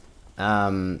surprised?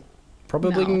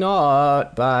 Probably No.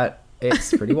 not. But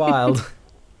it's pretty wild.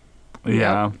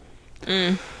 Yeah.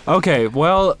 Okay,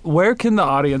 well, where can the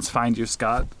audience find you,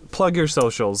 Scott? Plug your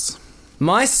socials.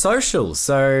 My socials.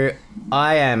 So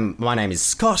my name is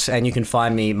Scott, and you can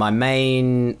find me. My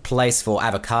main place for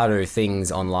avocado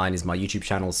things online is my YouTube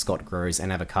channel, Scott Grows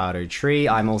an Avocado Tree.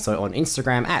 I'm also on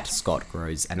Instagram at Scott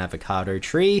Grows an Avocado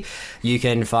Tree. You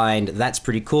can find That's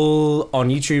Pretty Cool on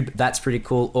YouTube, That's Pretty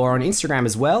Cool, or on Instagram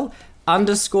as well.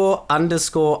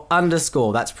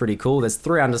 ____ That's Pretty Cool. There's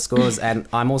 3 underscores, and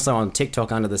I'm also on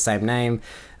TikTok under the same name.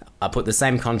 I put the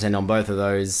same content on both of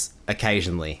those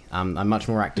occasionally. I'm much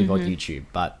more active on YouTube,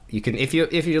 but you can if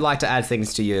you like to add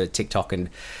things to your TikTok and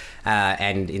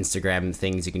Instagram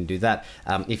things, you can do that.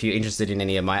 If you're interested in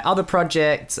any of my other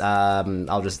projects,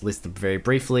 I'll just list them very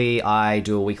briefly. I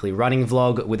do a weekly running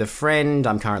vlog with a friend.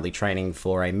 I'm currently training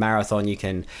for a marathon. You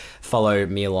can follow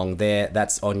me along there.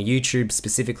 That's on YouTube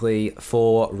specifically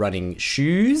for running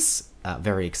shoes.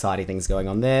 Very exciting things going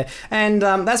on there. And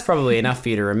that's probably enough for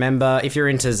you to remember. If you're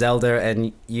into Zelda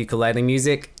and ukulele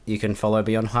music, you can follow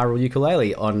me on Hyrule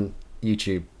Ukulele on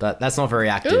YouTube. But that's not very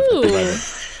active at the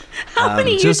moment. How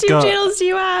many YouTube channels do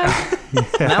you have?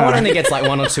 That one only gets like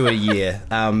 1 or 2 a year.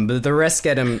 But the rest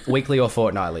get them weekly or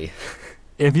fortnightly.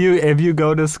 If you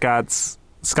go to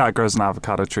Scott Grows an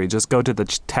Avocado Tree, just go to the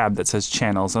tab that says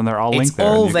channels, and they're all linked there.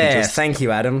 It's all there. Thank you,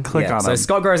 Adam. Click on them. So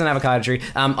Scott Grows an Avocado Tree.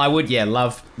 I would,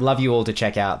 love you all to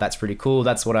check out. That's pretty cool.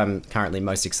 That's what I'm currently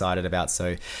most excited about.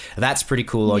 So that's pretty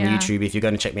cool on YouTube. If you're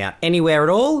going to check me out anywhere at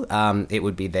all, it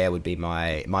would be there. Would be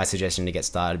my suggestion to get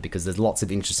started, because there's lots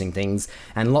of interesting things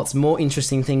and lots more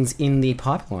interesting things in the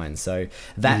pipeline. So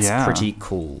that's pretty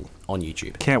cool on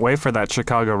YouTube. Can't wait for that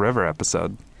Chicago River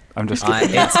episode. I'm just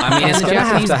kidding. It's going to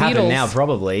have to happen now,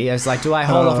 probably. It's like, do I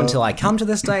hold off until I come to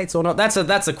the States or not? That's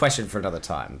a question for another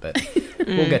time, but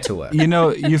we'll get to work.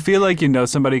 You feel like you know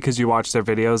somebody because you watch their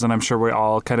videos, and I'm sure we're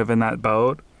all kind of in that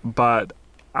boat, but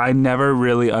I never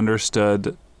really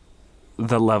understood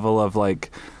the level of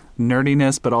like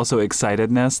nerdiness but also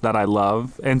excitedness that I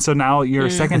love. And so now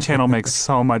your second channel makes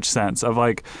so much sense of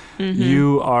like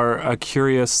you are a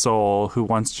curious soul who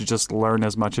wants to just learn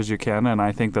as much as you can, and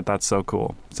I think that that's so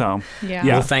cool. So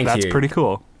well, that's pretty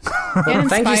cool. Well,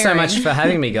 thank you so much for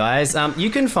having me, guys. You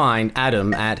can find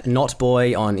Adam at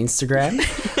NotBoy on Instagram.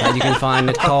 You can find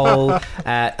Nicole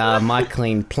at My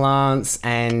Clean Plants,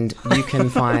 and you can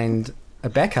find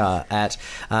Becca at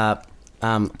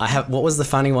what was the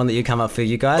funny one that you come up for,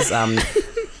 you guys?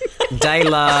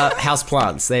 Dayla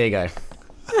Houseplants. There you go.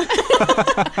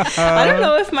 I don't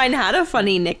know if mine had a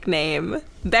funny nickname.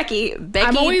 Becky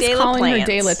I'm always Dayla calling Plants.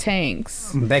 her Dayla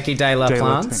Tanks. Becky Dayla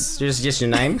Plants. Just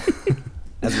your name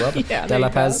as well. Yeah,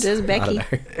 Dayla Paz. Just Becky.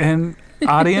 And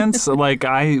audience, like,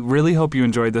 I really hope you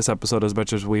enjoyed this episode as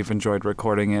much as we've enjoyed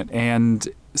recording it. And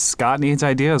Scott needs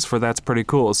ideas for That's Pretty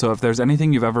Cool. So if there's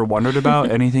anything you've ever wondered about,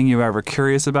 anything you're ever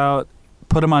curious about,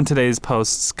 put them on today's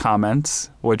post's comments,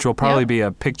 which will probably be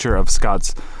a picture of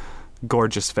Scott's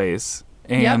gorgeous face.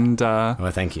 And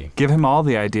well, thank you. Give him all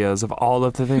the ideas of all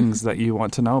of the things that you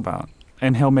want to know about.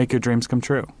 And he'll make your dreams come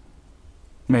true.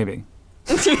 Maybe.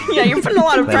 Yeah, you're putting a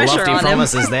lot of pressure lofty on him.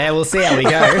 promises there. We'll see how we go.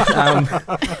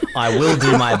 I will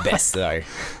do my best, though.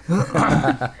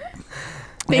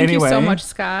 Thank you so much,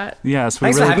 Scott. Yes,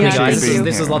 thanks for having me, guys. This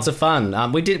was here. lots of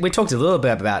fun. We talked a little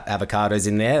bit about avocados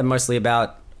in there, mostly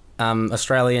about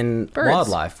Australian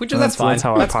wildlife, which that's fine. That's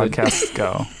how our podcasts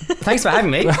go. Thanks for having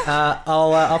me.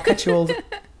 I'll catch you all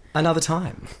another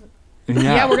time.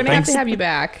 Yeah, we're gonna have to have you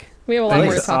back. We have a lot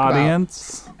more to talk about.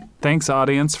 Thanks,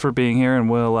 audience, for being here, and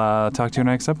we'll talk to you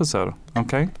next episode.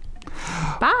 Okay.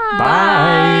 Bye.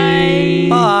 Bye.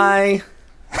 Bye.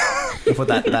 Put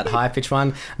that high pitch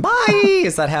one. Bye.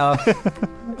 Is that how?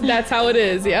 That's how it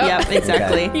is. Yep,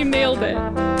 exactly. You nailed it.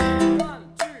 1,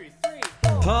 2, 3,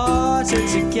 4. Parted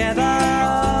together,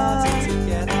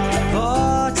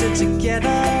 parted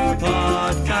together,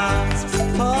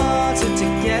 podcast. Parted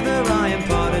together, I am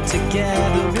parted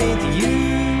together with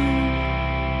you.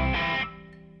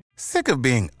 Sick of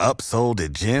being upsold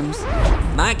at gyms?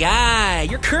 My guy,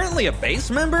 you're currently a base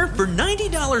member? For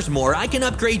 $90 more, I can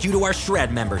upgrade you to our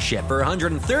Shred membership. For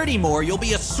 $130 more, you'll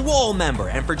be a Swole member.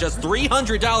 And for just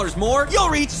 $300 more, you'll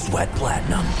reach Sweat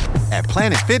Platinum. At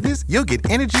Planet Fitness, you'll get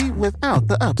energy without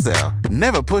the upsell.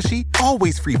 Never pushy,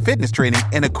 always free fitness training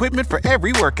and equipment for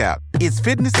every workout. It's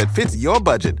fitness that fits your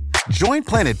budget. Join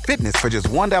Planet Fitness for just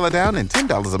 $1 down and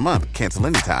 $10 a month. Cancel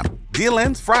anytime. Deal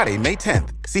ends Friday, May 10th.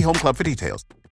 See Home Club for details.